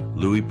Deputy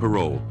Louis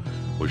Parole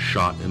was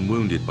shot and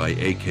wounded by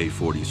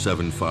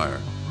AK-47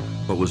 fire,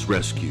 but was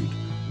rescued,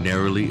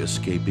 narrowly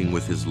escaping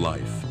with his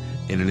life,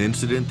 in an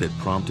incident that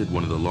prompted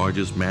one of the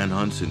largest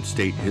manhunts in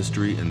state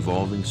history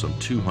involving some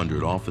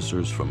 200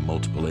 officers from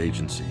multiple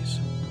agencies.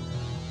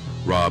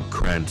 Rob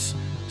Krentz,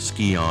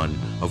 scion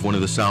of one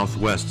of the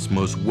Southwest's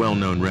most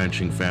well-known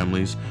ranching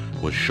families,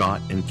 was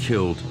shot and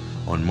killed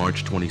on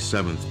March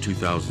 27,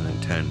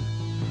 2010,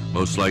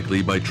 most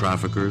likely by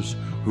traffickers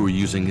who were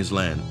using his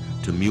land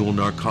to mule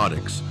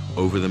narcotics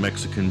over the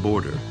Mexican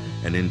border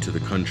and into the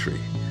country,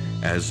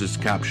 as is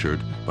captured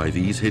by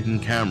these hidden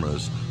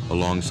cameras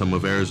along some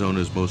of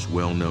Arizona's most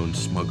well-known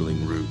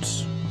smuggling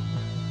routes.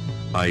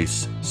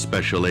 ICE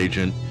Special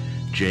Agent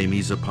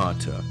Jamie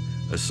Zapata,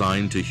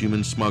 assigned to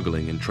human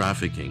smuggling and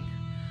trafficking,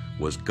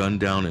 was gunned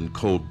down in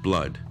cold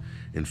blood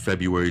in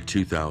February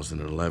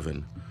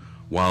 2011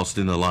 whilst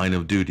in the line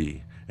of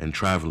duty and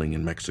traveling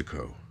in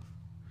Mexico.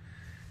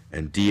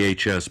 And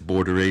DHS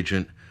Border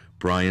Agent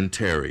Brian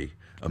Terry,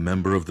 a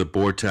member of the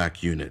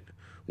BORTAC unit,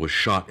 was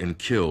shot and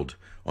killed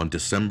on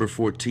December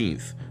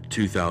 14th,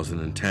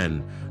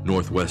 2010,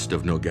 northwest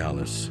of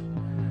Nogales.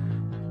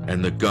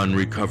 And the gun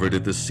recovered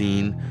at the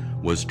scene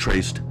was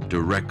traced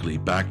directly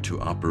back to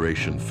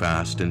Operation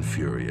Fast and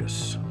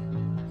Furious.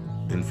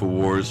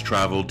 Infowars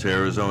traveled to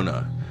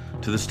Arizona,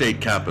 to the state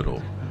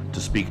capitol,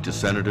 to speak to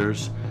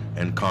senators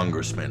and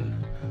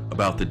congressmen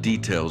about the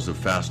details of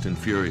Fast and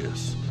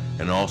Furious,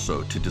 and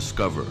also to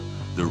discover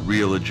the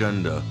real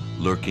agenda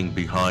lurking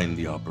behind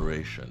the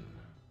operation.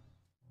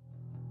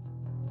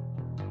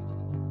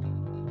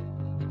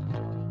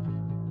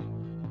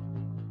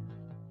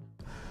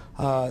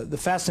 The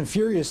Fast and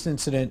Furious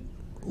incident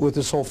with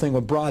this whole thing,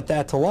 what brought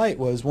that to light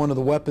was one of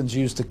the weapons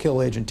used to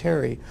kill Agent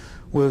Terry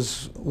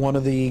was one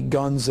of the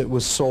guns that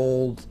was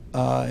sold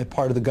as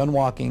part of the gun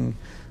walking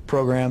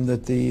program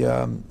that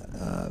the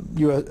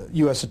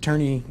U.S.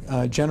 Attorney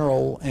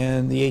General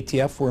and the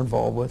ATF were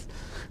involved with,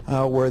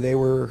 where they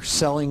were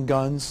selling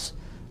guns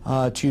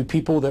to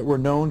people that were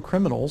known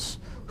criminals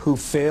who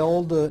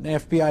failed an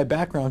FBI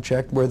background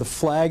check, where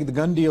the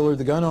gun dealer,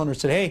 the gun owner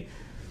said, hey,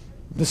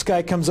 this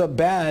guy comes up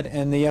bad,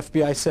 and the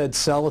FBI said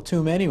sell it to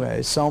him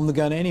anyways, sell him the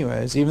gun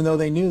anyways, even though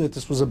they knew that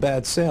this was a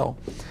bad sale.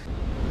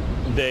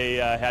 They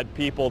had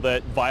people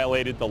that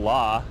violated the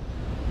law,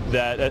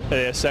 that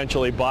they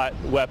essentially bought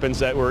weapons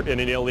that were in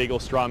an illegal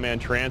strawman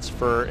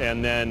transfer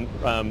and then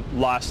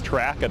lost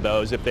track of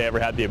those, if they ever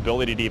had the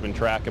ability to even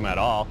track them at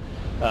all,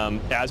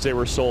 as they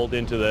were sold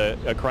into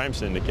a crime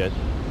syndicate.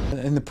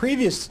 In the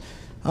previous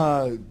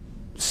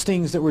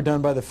stings that were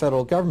done by the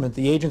federal government,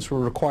 the agents were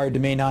required to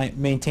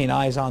maintain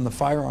eyes on the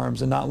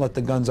firearms and not let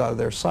the guns out of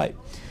their sight.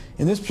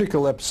 In this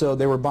particular episode,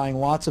 they were buying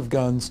lots of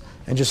guns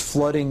and just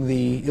flooding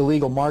the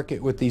illegal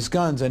market with these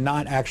guns and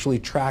not actually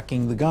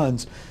tracking the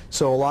guns.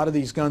 So a lot of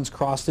these guns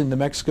crossed into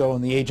Mexico,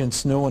 and the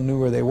agents, no one knew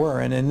where they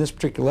were. And in this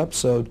particular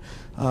episode,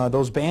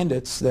 those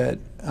bandits that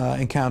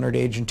encountered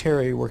Agent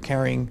Terry were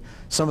carrying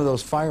some of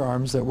those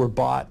firearms that were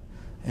bought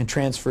and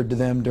transferred to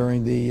them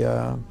during the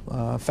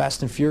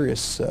Fast and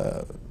Furious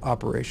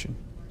operation.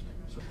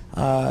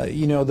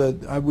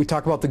 We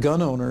talk about the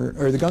gun owner,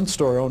 or the gun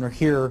store owner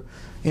here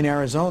in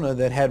Arizona,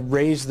 that had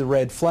raised the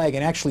red flag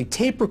and actually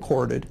tape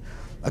recorded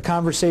a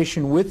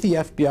conversation with the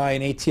FBI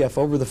and ATF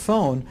over the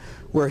phone,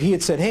 where he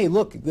had said, hey,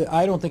 look,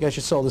 I don't think I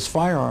should sell this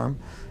firearm.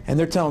 And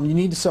they're telling him, you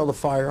need to sell the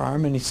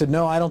firearm. And he said,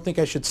 no, I don't think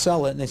I should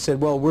sell it. And they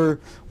said, well, we're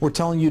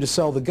telling you to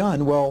sell the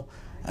gun. Well,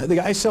 the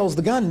guy sells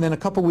the gun, and then a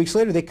couple weeks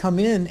later they come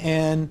in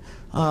and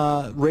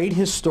raid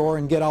his store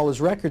and get all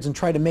his records and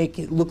try to make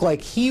it look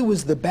like he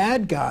was the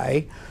bad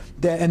guy,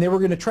 and they were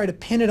going to try to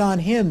pin it on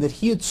him that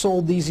he had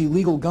sold these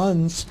illegal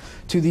guns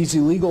to these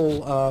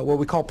illegal, what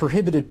we call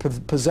prohibited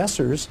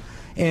possessors.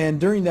 And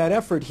during that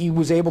effort, he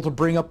was able to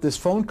bring up this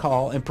phone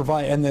call and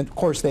provide, and then of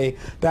course they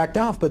backed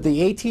off. But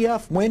the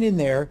ATF went in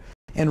there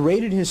and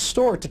raided his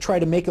store to try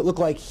to make it look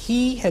like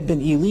he had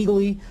been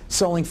illegally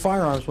selling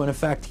firearms, when in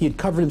fact he had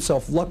covered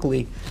himself,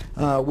 luckily,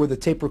 with a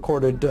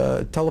tape-recorded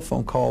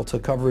telephone call to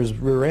cover his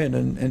rear end.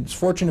 And it's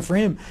fortunate for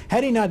him.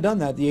 Had he not done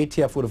that, the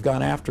ATF would have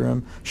gone after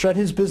him, shut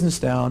his business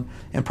down,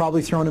 and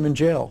probably thrown him in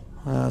jail.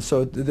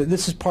 So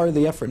this is part of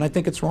the effort, and I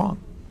think it's wrong.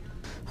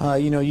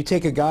 You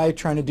take a guy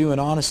trying to do an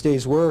honest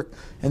day's work,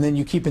 and then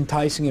you keep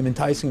enticing him,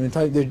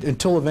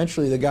 until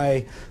eventually the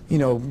guy,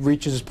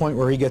 reaches his point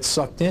where he gets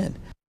sucked in.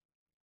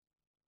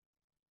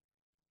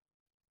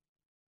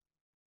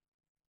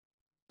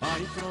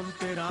 Hay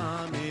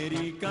frontera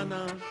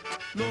americana,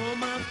 no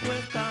más tú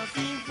estás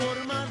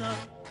informada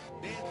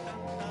de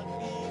tantas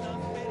vidas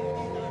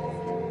perdidas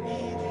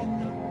y de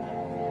tantas...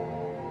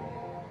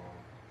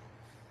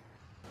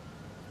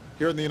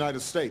 Here in the United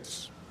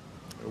States,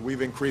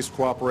 we've increased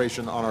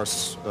cooperation on our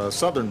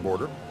southern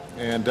border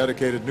and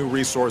dedicated new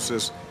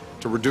resources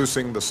to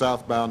reducing the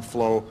southbound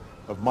flow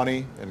of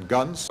money and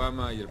guns.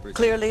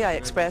 Clearly, I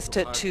expressed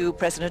it to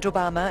President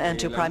Obama and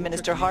to Prime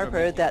Minister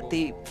Harper that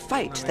the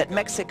fight that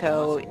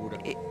Mexico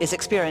is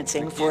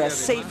experiencing for a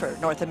safer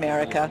North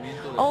America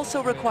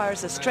also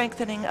requires a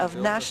strengthening of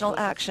national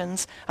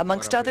actions,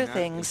 amongst other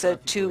things,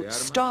 to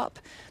stop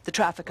the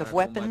traffic of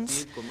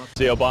weapons.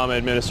 The Obama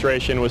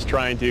administration was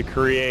trying to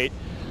create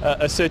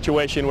a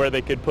situation where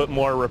they could put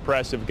more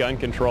repressive gun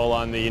control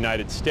on the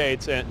United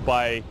States, and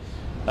by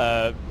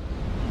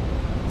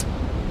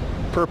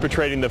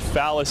perpetrating the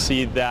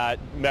fallacy that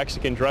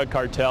Mexican drug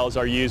cartels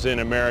are using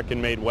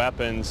American-made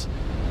weapons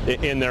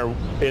in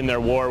their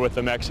war with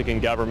the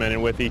Mexican government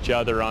and with each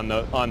other on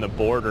the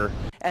border.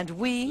 And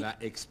we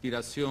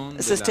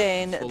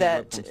sustain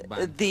that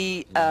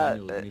the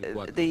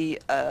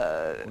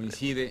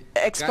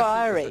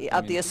expiry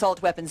of the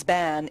assault weapons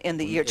ban in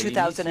the year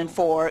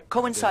 2004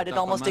 coincided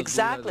almost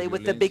exactly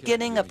with the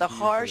beginning of the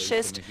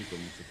harshest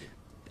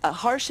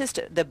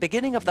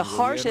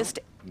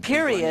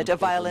period of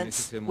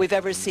violence we've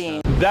ever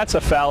seen. That's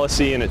a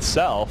fallacy in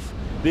itself.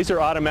 These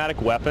are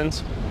automatic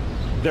weapons.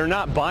 They're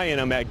not buying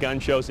them at gun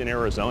shows in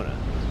Arizona,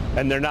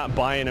 and they're not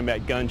buying them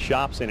at gun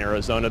shops in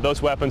Arizona.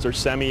 Those weapons are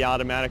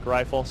semi-automatic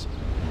rifles.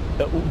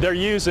 They're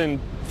using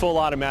full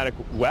automatic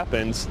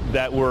weapons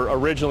that were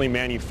originally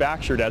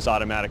manufactured as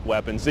automatic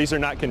weapons. These are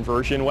not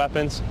conversion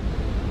weapons.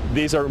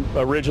 These are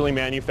originally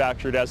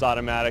manufactured as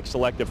automatic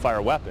selective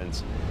fire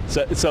weapons.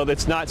 So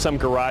it's not some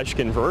garage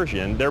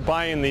conversion. They're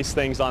buying these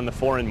things on the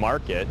foreign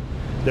market.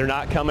 They're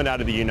not coming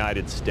out of the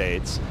United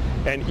States.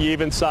 And you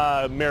even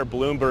saw Mayor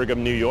Bloomberg of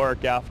New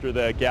York after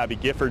the Gabby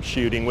Gifford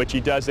shooting, which he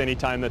does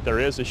anytime that there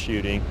is a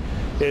shooting,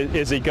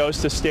 is he goes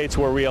to states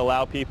where we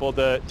allow people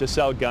to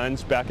sell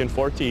guns back and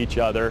forth to each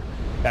other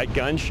at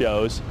gun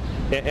shows.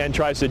 and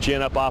tries to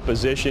gin up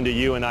opposition to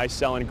you and I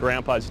selling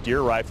Grandpa's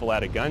deer rifle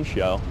at a gun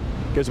show,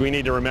 because we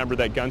need to remember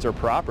that guns are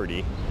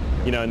property,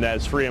 you know, and that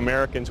as free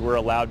Americans we're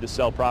allowed to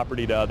sell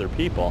property to other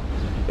people.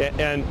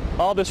 And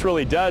all this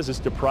really does is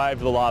deprive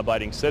the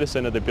law-abiding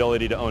citizen of the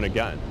ability to own a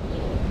gun.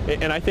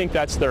 And I think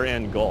that's their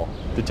end goal,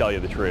 to tell you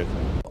the truth.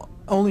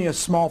 Only a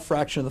small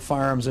fraction of the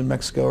firearms in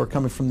Mexico are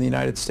coming from the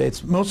United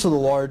States. Most of the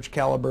large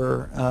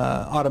caliber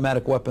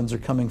automatic weapons are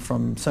coming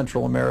from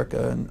Central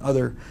America and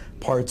other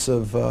parts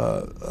of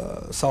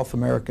South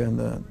America and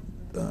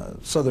the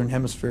Southern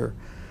Hemisphere.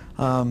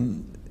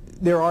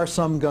 There are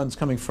some guns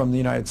coming from the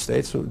United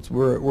States. So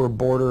we're a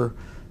border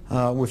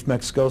with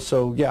Mexico,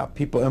 so yeah,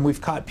 and we've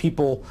caught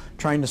people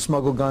trying to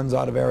smuggle guns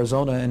out of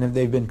Arizona, and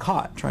they've been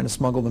caught trying to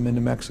smuggle them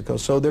into Mexico.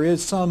 So there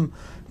is some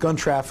gun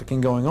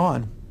trafficking going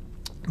on.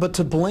 But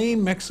to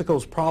blame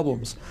Mexico's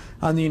problems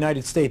on the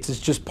United States is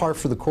just par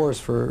for the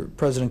course for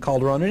President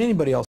Calderon and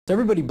anybody else.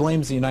 Everybody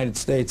blames the United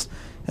States,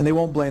 and they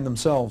won't blame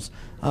themselves.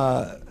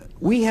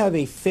 We have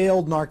a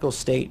failed narco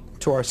state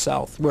to our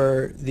south,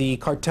 where the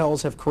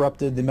cartels have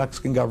corrupted the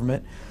Mexican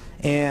government,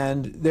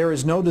 and there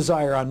is no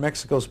desire on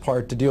Mexico's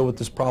part to deal with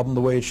this problem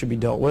the way it should be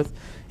dealt with.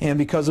 And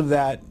because of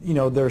that, you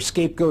know, their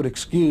scapegoat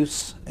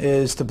excuse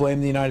is to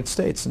blame the United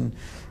States.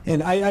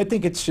 And I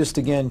think it's just,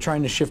 again,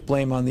 trying to shift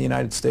blame on the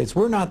United States.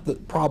 We're not the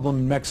problem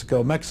in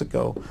Mexico.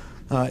 Mexico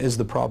is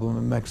the problem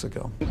in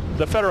Mexico.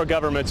 The federal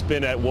government's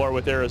been at war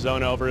with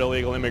Arizona over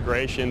illegal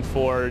immigration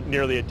for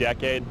nearly a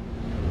decade,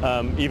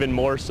 even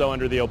more so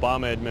under the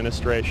Obama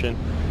administration.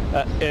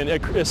 And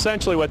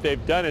essentially what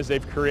they've done is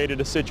they've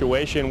created a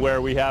situation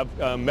where we have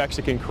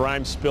Mexican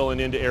crime spilling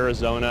into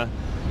Arizona.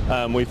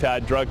 We've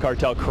had drug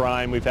cartel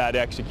crime. We've had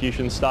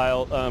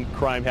execution-style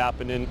crime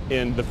happen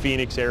in the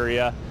Phoenix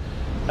area.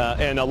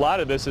 And a lot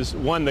of this is,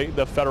 one,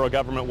 the federal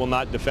government will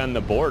not defend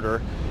the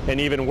border. And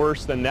even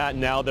worse than that,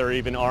 now they're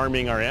even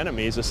arming our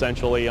enemies,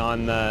 essentially,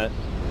 on the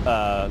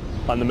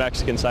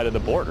Mexican side of the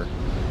border.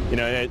 You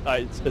know,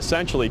 it's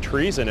essentially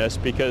treasonous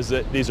because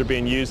these are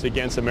being used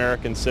against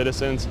American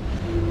citizens.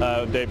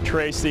 They've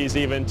traced these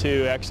even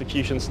to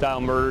execution-style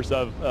murders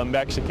of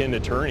Mexican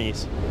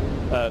attorneys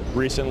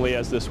recently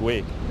as this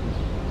week.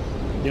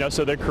 You know,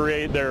 so they're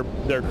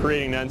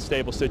creating an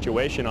unstable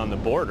situation on the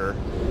border.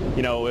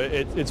 You know,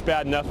 it's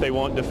bad enough they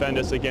won't defend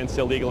us against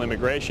illegal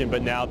immigration,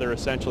 but now they're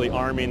essentially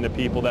arming the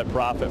people that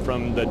profit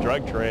from the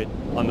drug trade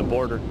on the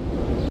border.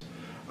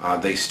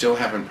 They still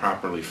haven't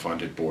properly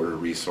funded border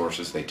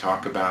resources. They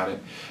talk about it,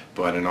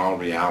 but in all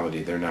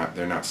reality, they're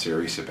not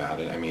serious about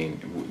it. I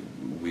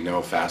mean, we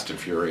know Fast and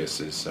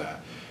Furious is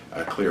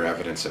clear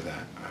evidence of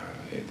that.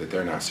 That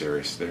they're not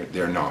serious.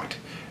 They're not.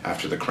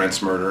 After the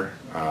Krentz murder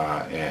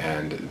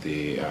and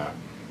the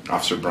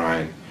Officer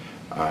Bryan,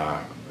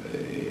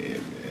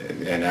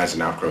 and as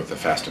an outgrowth of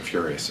Fast and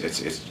Furious,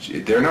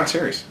 they're not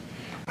serious.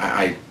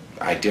 I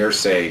dare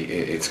say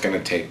it's going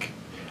to take.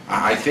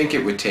 I think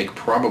it would take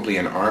probably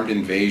an armed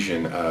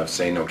invasion of,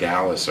 say,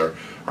 Nogales or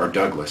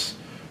Douglas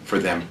for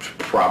them to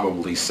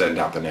probably send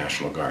out the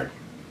National Guard.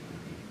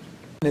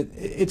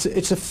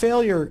 It's a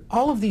failure.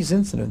 All of these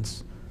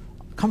incidents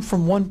come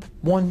from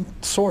one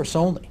source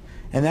only,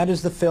 and that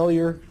is the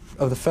failure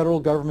of the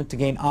federal government to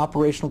gain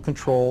operational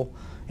control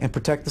and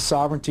protect the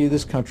sovereignty of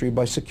this country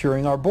by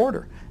securing our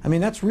border. I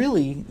mean, that's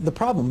really the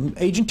problem.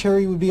 Agent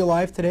Terry would be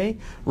alive today.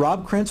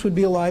 Rob Krentz would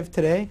be alive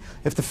today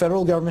if the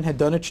federal government had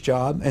done its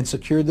job and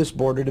secured this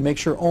border to make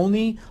sure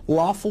only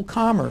lawful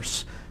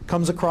commerce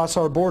comes across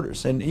our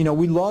borders. And, you know,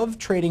 we love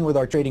trading with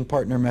our trading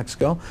partner,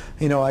 Mexico.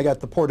 You know, I got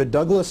the Port of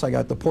Douglas, I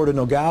got the Port of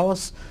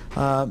Nogales.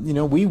 You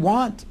know, we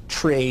want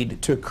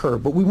trade to occur,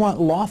 but we want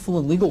lawful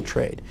and legal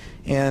trade.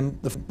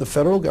 And the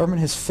federal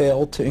government has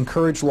failed to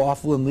encourage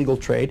lawful and legal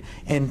trade,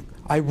 and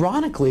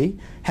ironically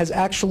has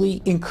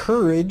actually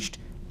encouraged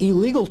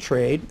illegal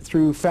trade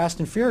through Fast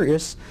and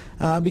Furious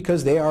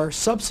because they are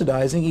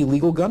subsidizing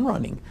illegal gun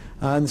running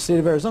in the state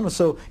of Arizona.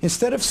 So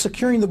instead of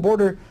securing the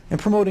border and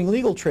promoting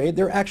legal trade,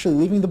 they're actually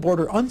leaving the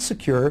border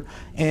unsecure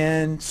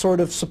and sort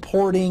of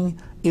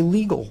supporting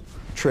illegal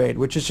trade,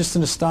 which is just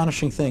an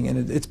astonishing thing,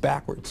 and it's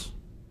backwards.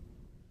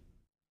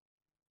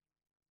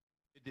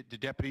 Did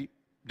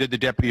the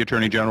Deputy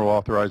Attorney General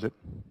authorize it?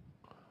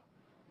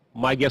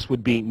 My guess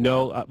would be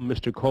no.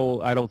 Mr.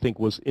 Cole, I don't think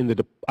was in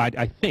the. I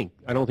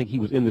don't think he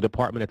was in the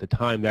department at the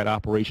time that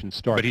operation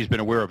started. But he's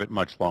been aware of it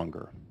much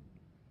longer.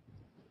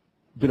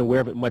 Been aware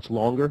of it much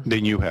longer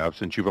than you have,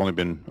 since you've only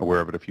been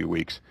aware of it a few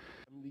weeks.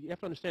 You have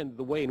to understand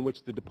the way in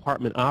which the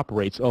department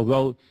operates.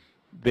 Although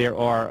there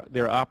are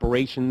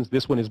operations,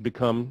 this one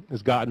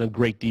has gotten a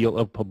great deal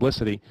of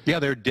publicity. Yeah,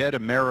 they're dead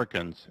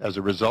Americans as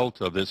a result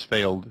of this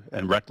failed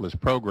and reckless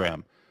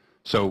program.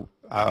 So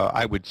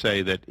I would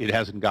say that it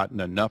hasn't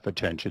gotten enough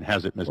attention,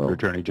 has it, Mr.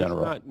 Attorney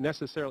General? Not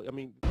necessarily. I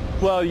mean,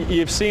 well,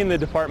 you've seen the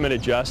Department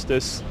of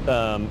Justice,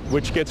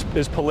 which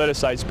is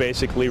politicized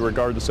basically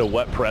regardless of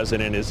what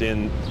president is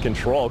in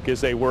control, because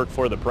they work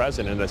for the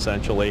president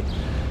essentially.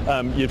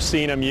 You've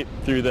seen them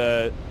through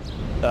the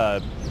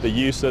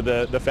use of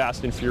the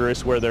Fast and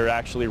Furious, where they're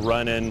actually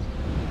running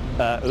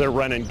They're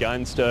running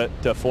guns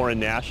to foreign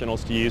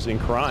nationals to use in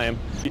crime.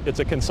 It's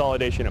a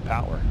consolidation of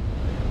power.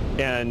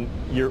 And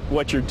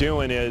what you're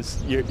doing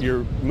is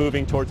you're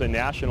moving towards a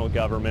national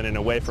government and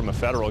away from a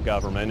federal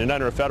government. And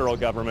under a federal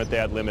government, they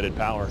had limited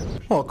power.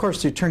 Well, of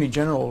course, the Attorney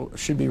General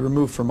should be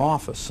removed from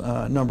office,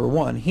 number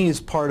one. He is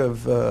part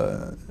of,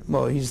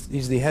 well,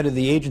 he's the head of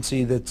the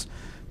agency that's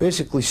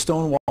basically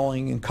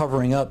stonewalling and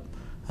covering up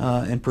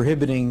and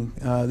prohibiting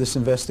this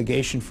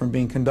investigation from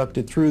being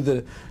conducted through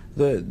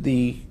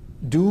the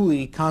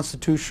duly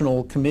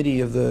constitutional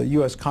committee of the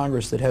U.S.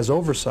 Congress that has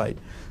oversight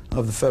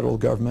of the federal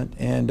government.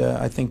 And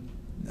I think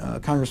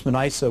Congressman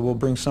Issa will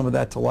bring some of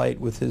that to light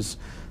with his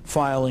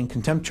filing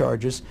contempt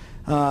charges.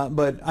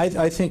 But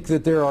I think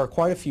that there are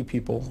quite a few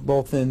people,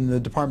 both in the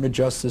Department of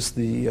Justice,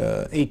 the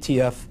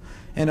ATF,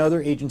 and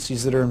other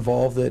agencies that are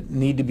involved that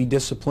need to be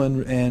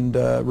disciplined and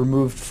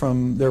removed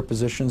from their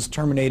positions,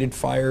 terminated,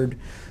 fired,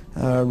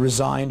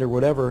 resigned, or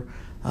whatever.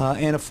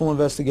 And a full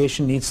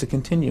investigation needs to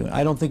continue.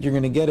 I don't think you're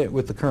going to get it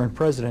with the current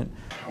president.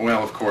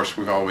 Well, of course,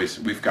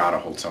 we've got to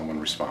hold someone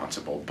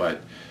responsible,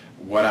 but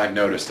what I've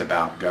noticed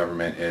about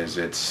government is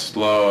it's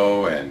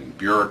slow and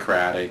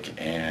bureaucratic,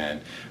 and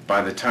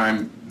by the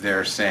time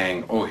they're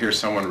saying, oh, here's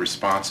someone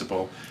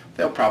responsible,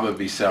 there'll probably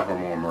be several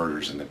more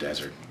murders in the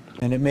desert.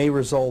 And it may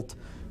result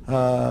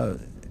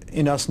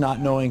in us not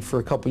knowing for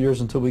a couple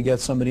years until we get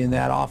somebody in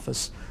that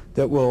office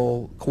that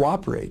will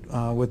cooperate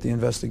with the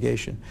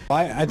investigation.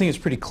 I think it's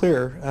pretty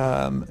clear.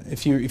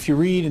 If you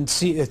read and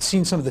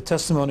seen some of the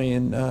testimony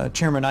in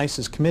Chairman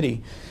Issa's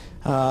committee,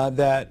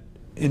 that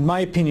in my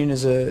opinion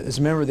as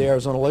a member of the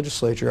Arizona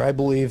legislature, I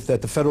believe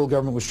that the federal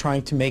government was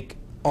trying to make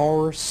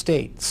our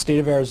state, the state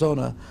of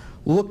Arizona,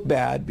 look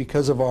bad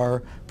because of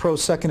our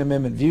pro-Second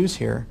Amendment views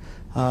here.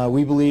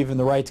 We believe in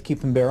the right to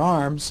keep and bear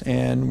arms,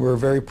 and we're a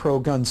very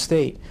pro-gun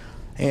state.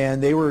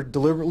 And they were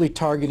deliberately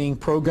targeting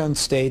pro-gun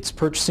states,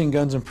 purchasing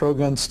guns in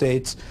pro-gun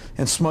states,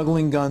 and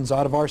smuggling guns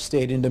out of our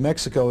state into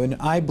Mexico, in,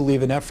 I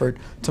believe, an effort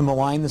to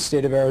malign the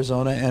state of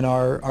Arizona and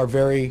our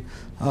very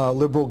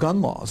liberal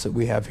gun laws that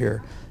we have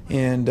here.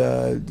 And,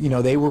 you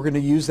know, they were going to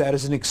use that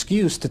as an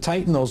excuse to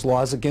tighten those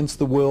laws against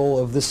the will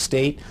of this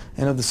state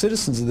and of the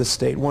citizens of this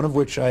state, one of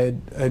which I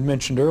had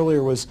mentioned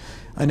earlier was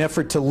an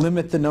effort to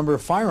limit the number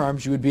of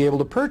firearms you would be able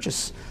to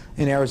purchase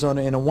in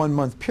Arizona in a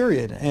one-month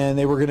period. And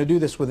they were going to do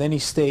this with any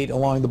state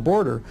along the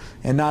border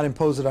and not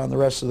impose it on the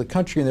rest of the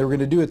country. And they were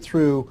going to do it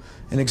through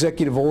an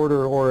executive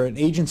order or an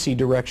agency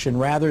direction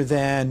rather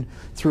than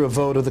through a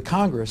vote of the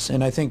Congress.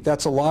 And I think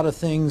that's a lot of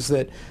things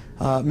that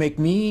make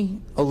me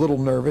a little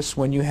nervous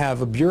when you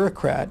have a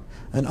bureaucrat,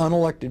 an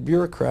unelected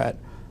bureaucrat,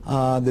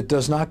 that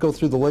does not go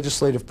through the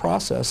legislative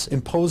process,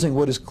 imposing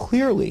what is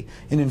clearly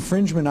an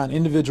infringement on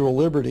individual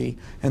liberty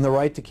and the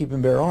right to keep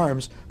and bear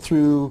arms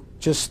through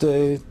just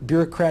a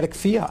bureaucratic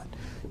fiat.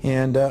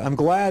 And I'm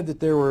glad that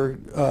there were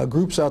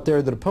groups out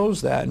there that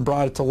opposed that and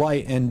brought it to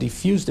light and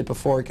diffused it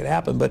before it could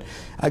happen. But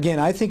again,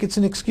 I think it's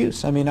an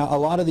excuse. I mean, a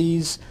lot of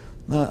these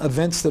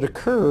events that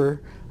occur,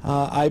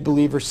 I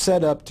believe, are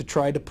set up to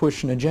try to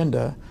push an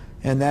agenda,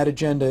 and that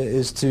agenda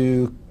is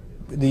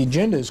the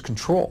agenda is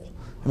control.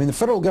 I mean, the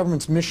federal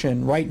government's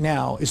mission right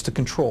now is to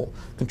control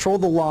the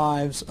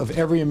lives of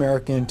every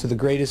American to the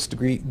greatest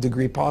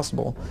degree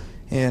possible.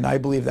 And I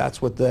believe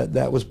that's what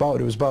that was about.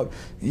 It was about,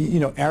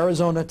 you know,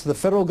 Arizona, to the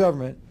federal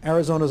government,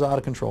 Arizona's out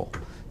of control.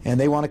 And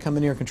they want to come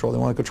in here and control. They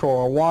want to control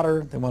our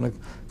water. They want to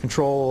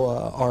control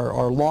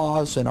our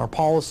laws and our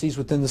policies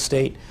within the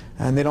state.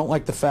 And they don't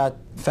like the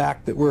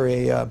fact that we're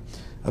a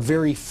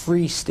very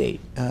free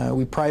state.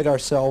 We pride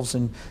ourselves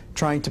in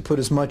trying to put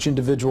as much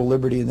individual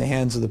liberty in the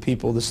hands of the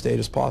people of the state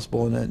as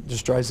possible, and it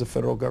just drives the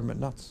federal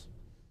government nuts.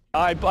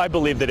 I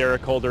believe that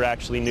Eric Holder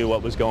actually knew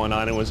what was going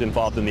on and was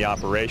involved in the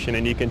operation,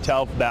 and you can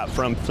tell that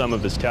from some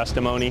of his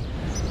testimony.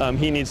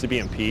 He needs to be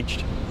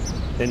impeached,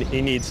 and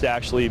he needs to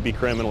actually be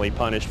criminally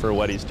punished for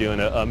what he's doing.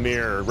 A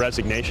mere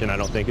resignation, I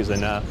don't think, is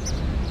enough.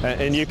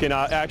 And you can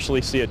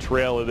actually see a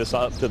trail of this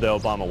up to the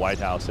Obama White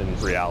House in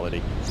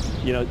reality.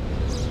 You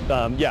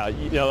know, yeah,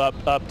 you know,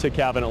 up to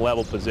cabinet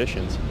level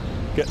positions.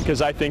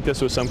 Because I think this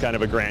was some kind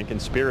of a grand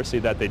conspiracy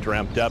that they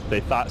dreamt up. They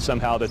thought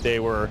somehow that they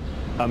were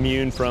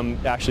immune from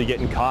actually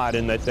getting caught,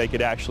 and that they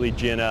could actually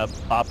gin up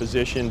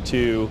opposition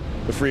to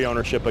the free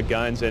ownership of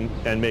guns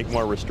and make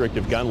more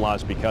restrictive gun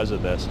laws because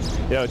of this.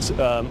 You know,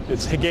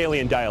 it's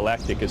Hegelian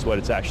dialectic is what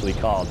it's actually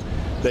called.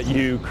 That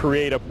you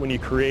create when you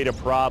create a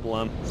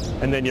problem,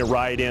 and then you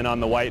ride in on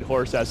the white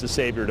horse as the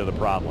savior to the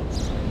problem.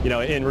 You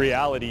know, in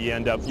reality,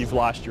 you've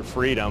lost your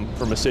freedom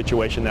from a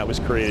situation that was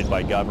created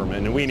by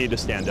government, and we need to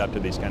stand up to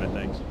these kind of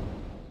things.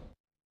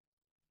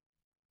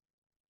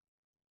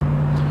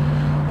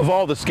 Of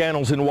all the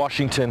scandals in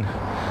Washington,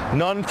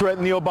 none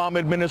threaten the Obama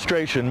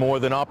administration more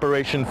than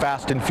Operation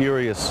Fast and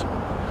Furious.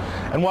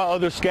 And while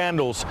other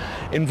scandals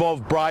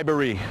involve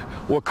bribery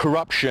or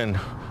corruption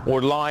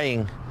or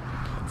lying,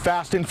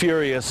 Fast and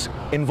Furious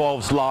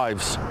involves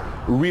lives,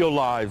 real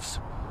lives.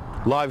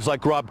 Lives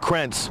like Rob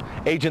Krentz,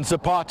 Agent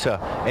Zapata,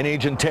 and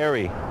Agent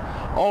Terry,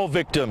 all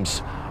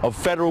victims of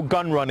federal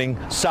gun running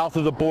south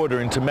of the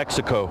border into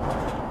Mexico.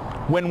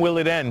 When will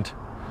it end?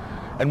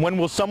 And when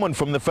will someone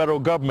from the federal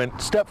government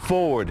step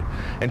forward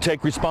and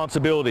take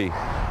responsibility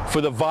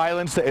for the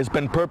violence that has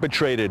been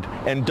perpetrated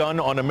and done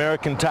on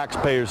American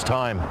taxpayers'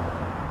 time?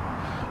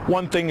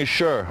 One thing is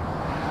sure,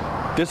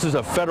 this is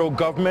a federal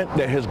government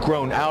that has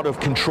grown out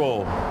of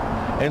control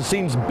and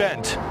seems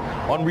bent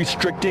on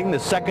restricting the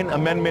Second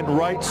Amendment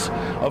rights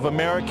of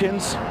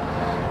Americans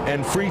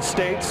and free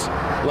states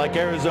like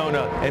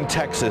Arizona and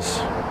Texas.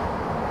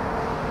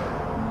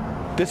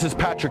 This is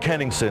Patrick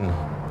Henningsen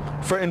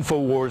for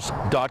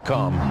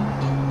Infowars.com.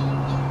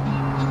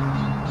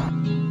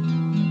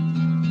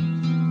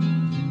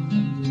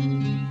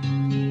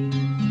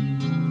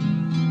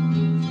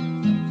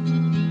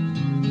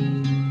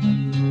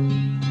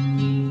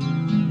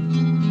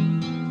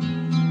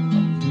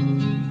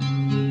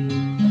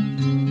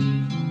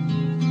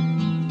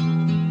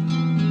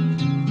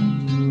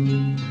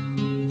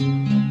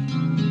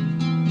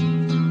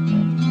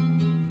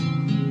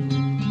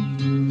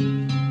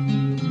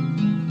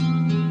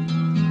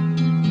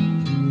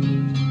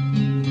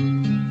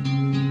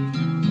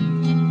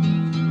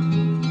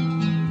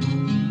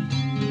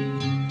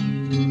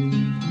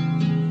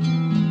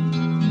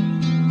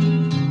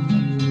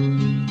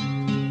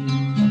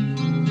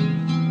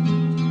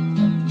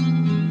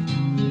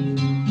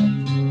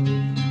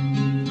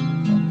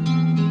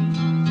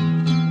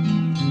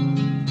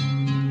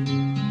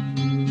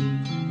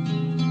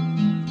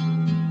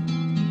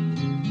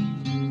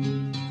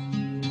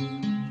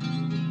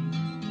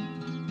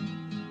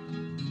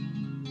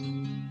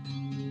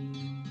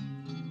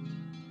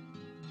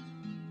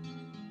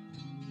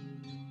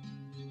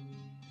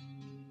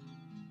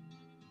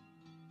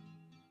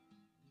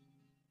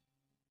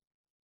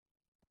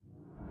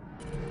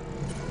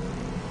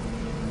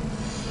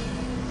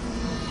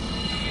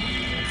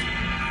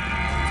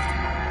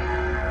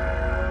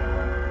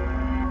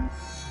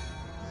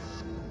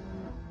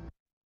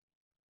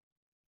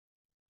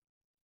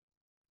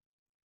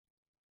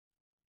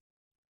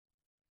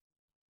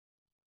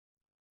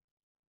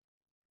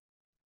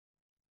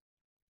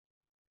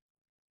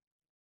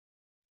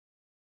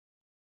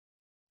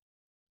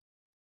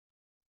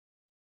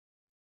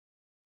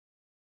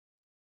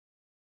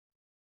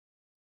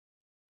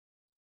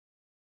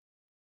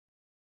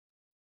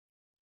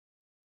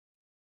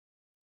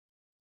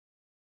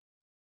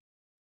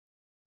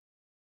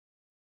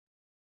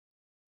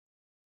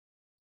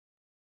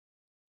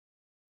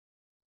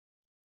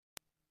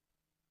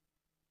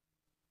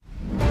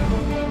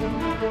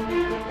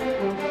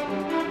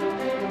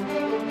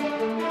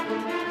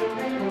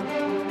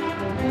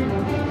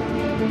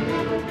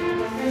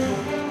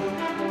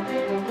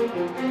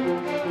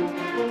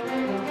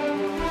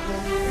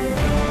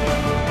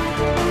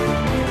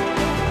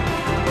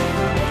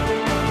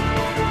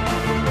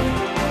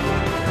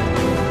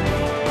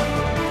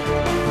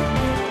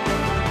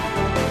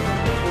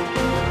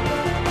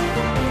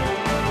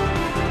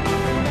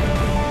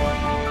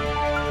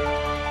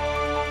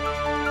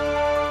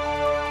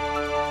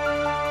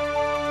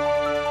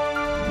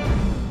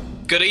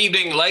 Good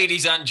evening,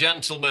 ladies and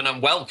gentlemen,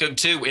 and welcome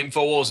to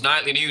Infowars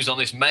Nightly News on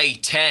this May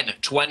 10,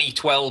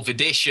 2012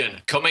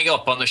 edition. Coming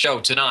up on the show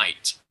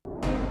tonight.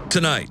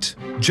 Tonight,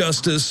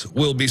 justice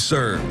will be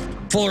served.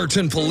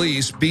 Fullerton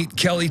police beat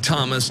Kelly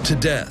Thomas to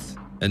death.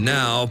 And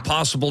now,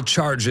 possible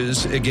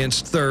charges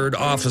against third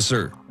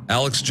officer.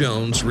 Alex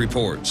Jones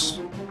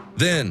reports.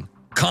 Then,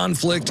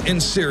 conflict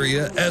in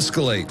Syria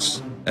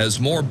escalates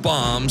as more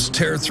bombs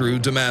tear through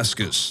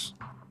Damascus.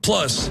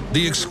 Plus,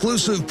 the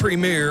exclusive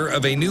premiere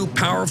of a new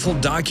powerful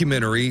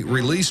documentary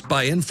released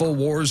by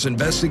Infowars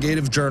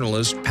investigative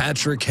journalist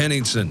Patrick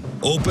Henningsen.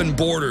 Open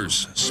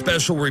Borders,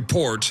 special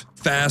report,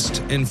 Fast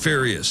and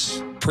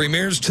Furious.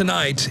 Premieres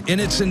tonight in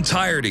its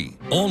entirety,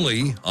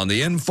 only on the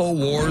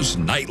Infowars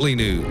Nightly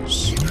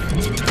News.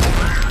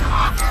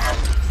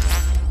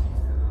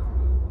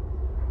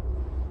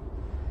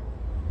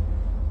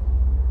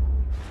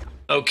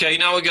 Okay,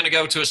 now we're going to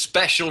go to a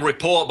special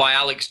report by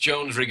Alex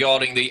Jones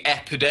regarding the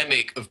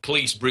epidemic of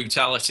police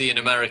brutality in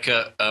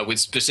America, with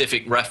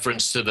specific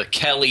reference to the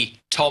Kelly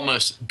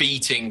Thomas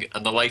beating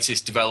and the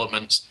latest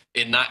developments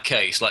in that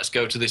case. Let's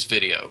go to this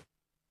video.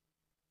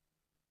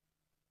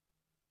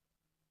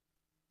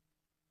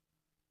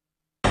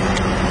 Well,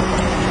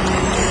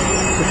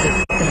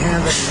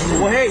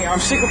 hey, I'm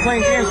sick of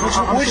playing games.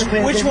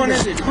 Which one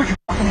is it? Would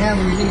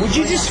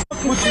you just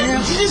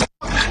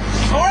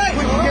all right,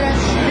 get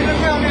on the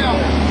ground now.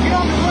 Get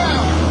on the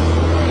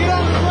ground. Get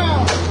on the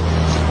ground.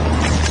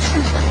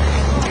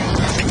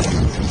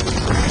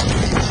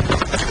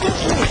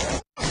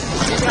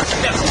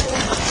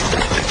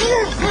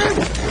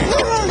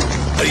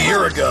 A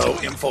year ago,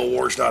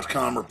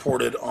 Infowars.com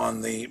reported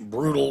on the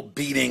brutal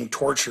beating,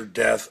 torture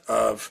death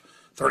of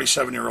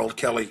 37-year-old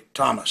Kelly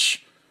Thomas,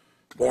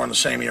 born the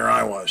same year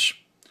I was.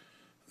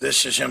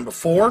 This is him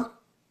before.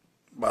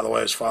 By the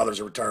way, his father's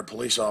a retired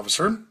police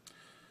officer.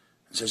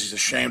 He says he's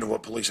ashamed of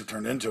what police have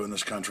turned into in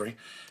this country.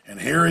 And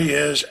here he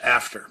is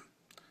after.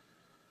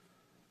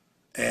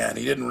 And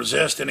he didn't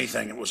resist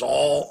anything. It was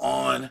all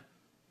on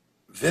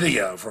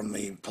video from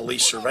the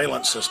police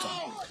surveillance system.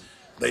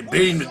 They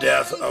beat him to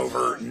death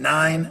over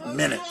 9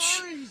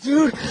 minutes.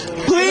 Dude,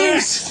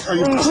 please!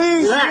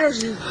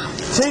 Please!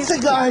 Take the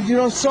guy, dude,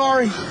 I'm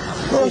sorry.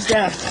 Face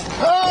down.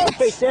 Oh,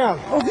 face down.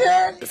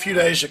 Okay. A few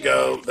days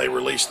ago, they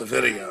released the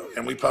video,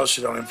 and we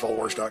posted it on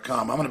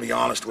Infowars.com. I'm going to be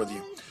honest with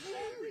you.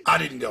 I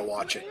didn't go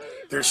watch it.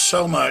 There's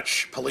so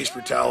much police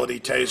brutality,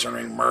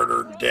 tasering,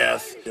 murder,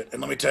 death.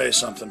 And let me tell you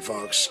something,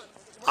 folks.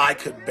 I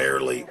could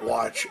barely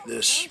watch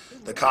this.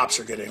 The cops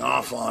are getting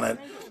off on it.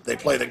 They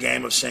play the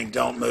game of saying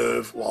don't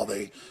move while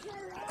they...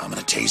 I'm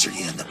going to taser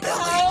you in the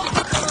belly.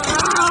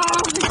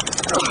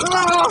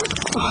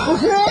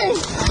 Okay.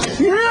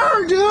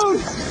 Here,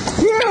 dude.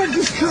 Here,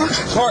 just come.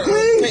 Sorry.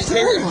 Please.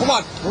 Hey, come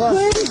on.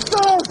 Please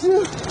stop,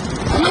 dude.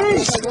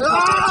 Please.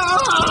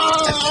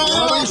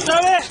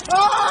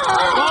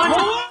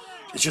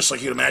 It's just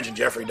like you'd imagine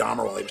Jeffrey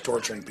Dahmer while he was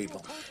torturing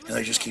people. And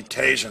they just keep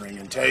tasering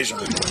and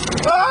tasering.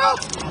 Oh!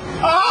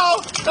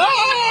 Oh!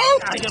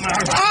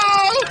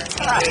 Oh!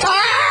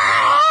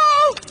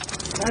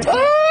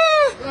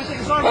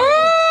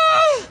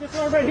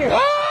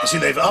 You see,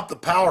 they've upped the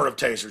power of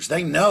tasers.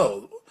 They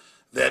know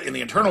that in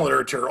the internal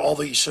literature, all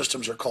these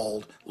systems are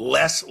called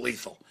less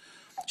lethal.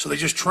 So they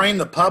just train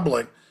the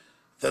public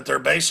that they're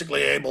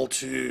basically able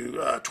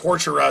to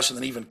torture us and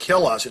then even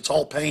kill us. It's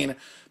all pain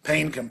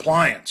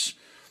compliance.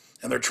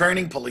 And they're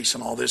training police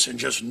in all this and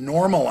just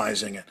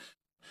normalizing it.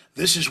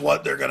 This is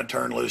what they're going to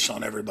turn loose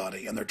on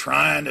everybody. And they're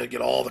trying to get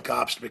all the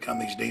cops to become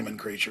these demon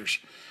creatures.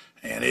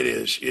 And it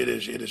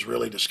is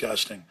really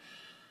disgusting.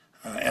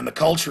 And the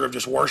culture of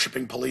just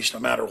worshiping police no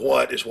matter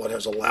what is what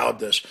has allowed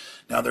this.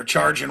 Now, they're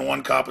charging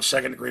one cop with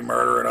second-degree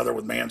murder, another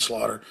with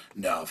manslaughter.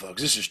 No,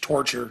 folks, this is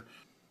torture,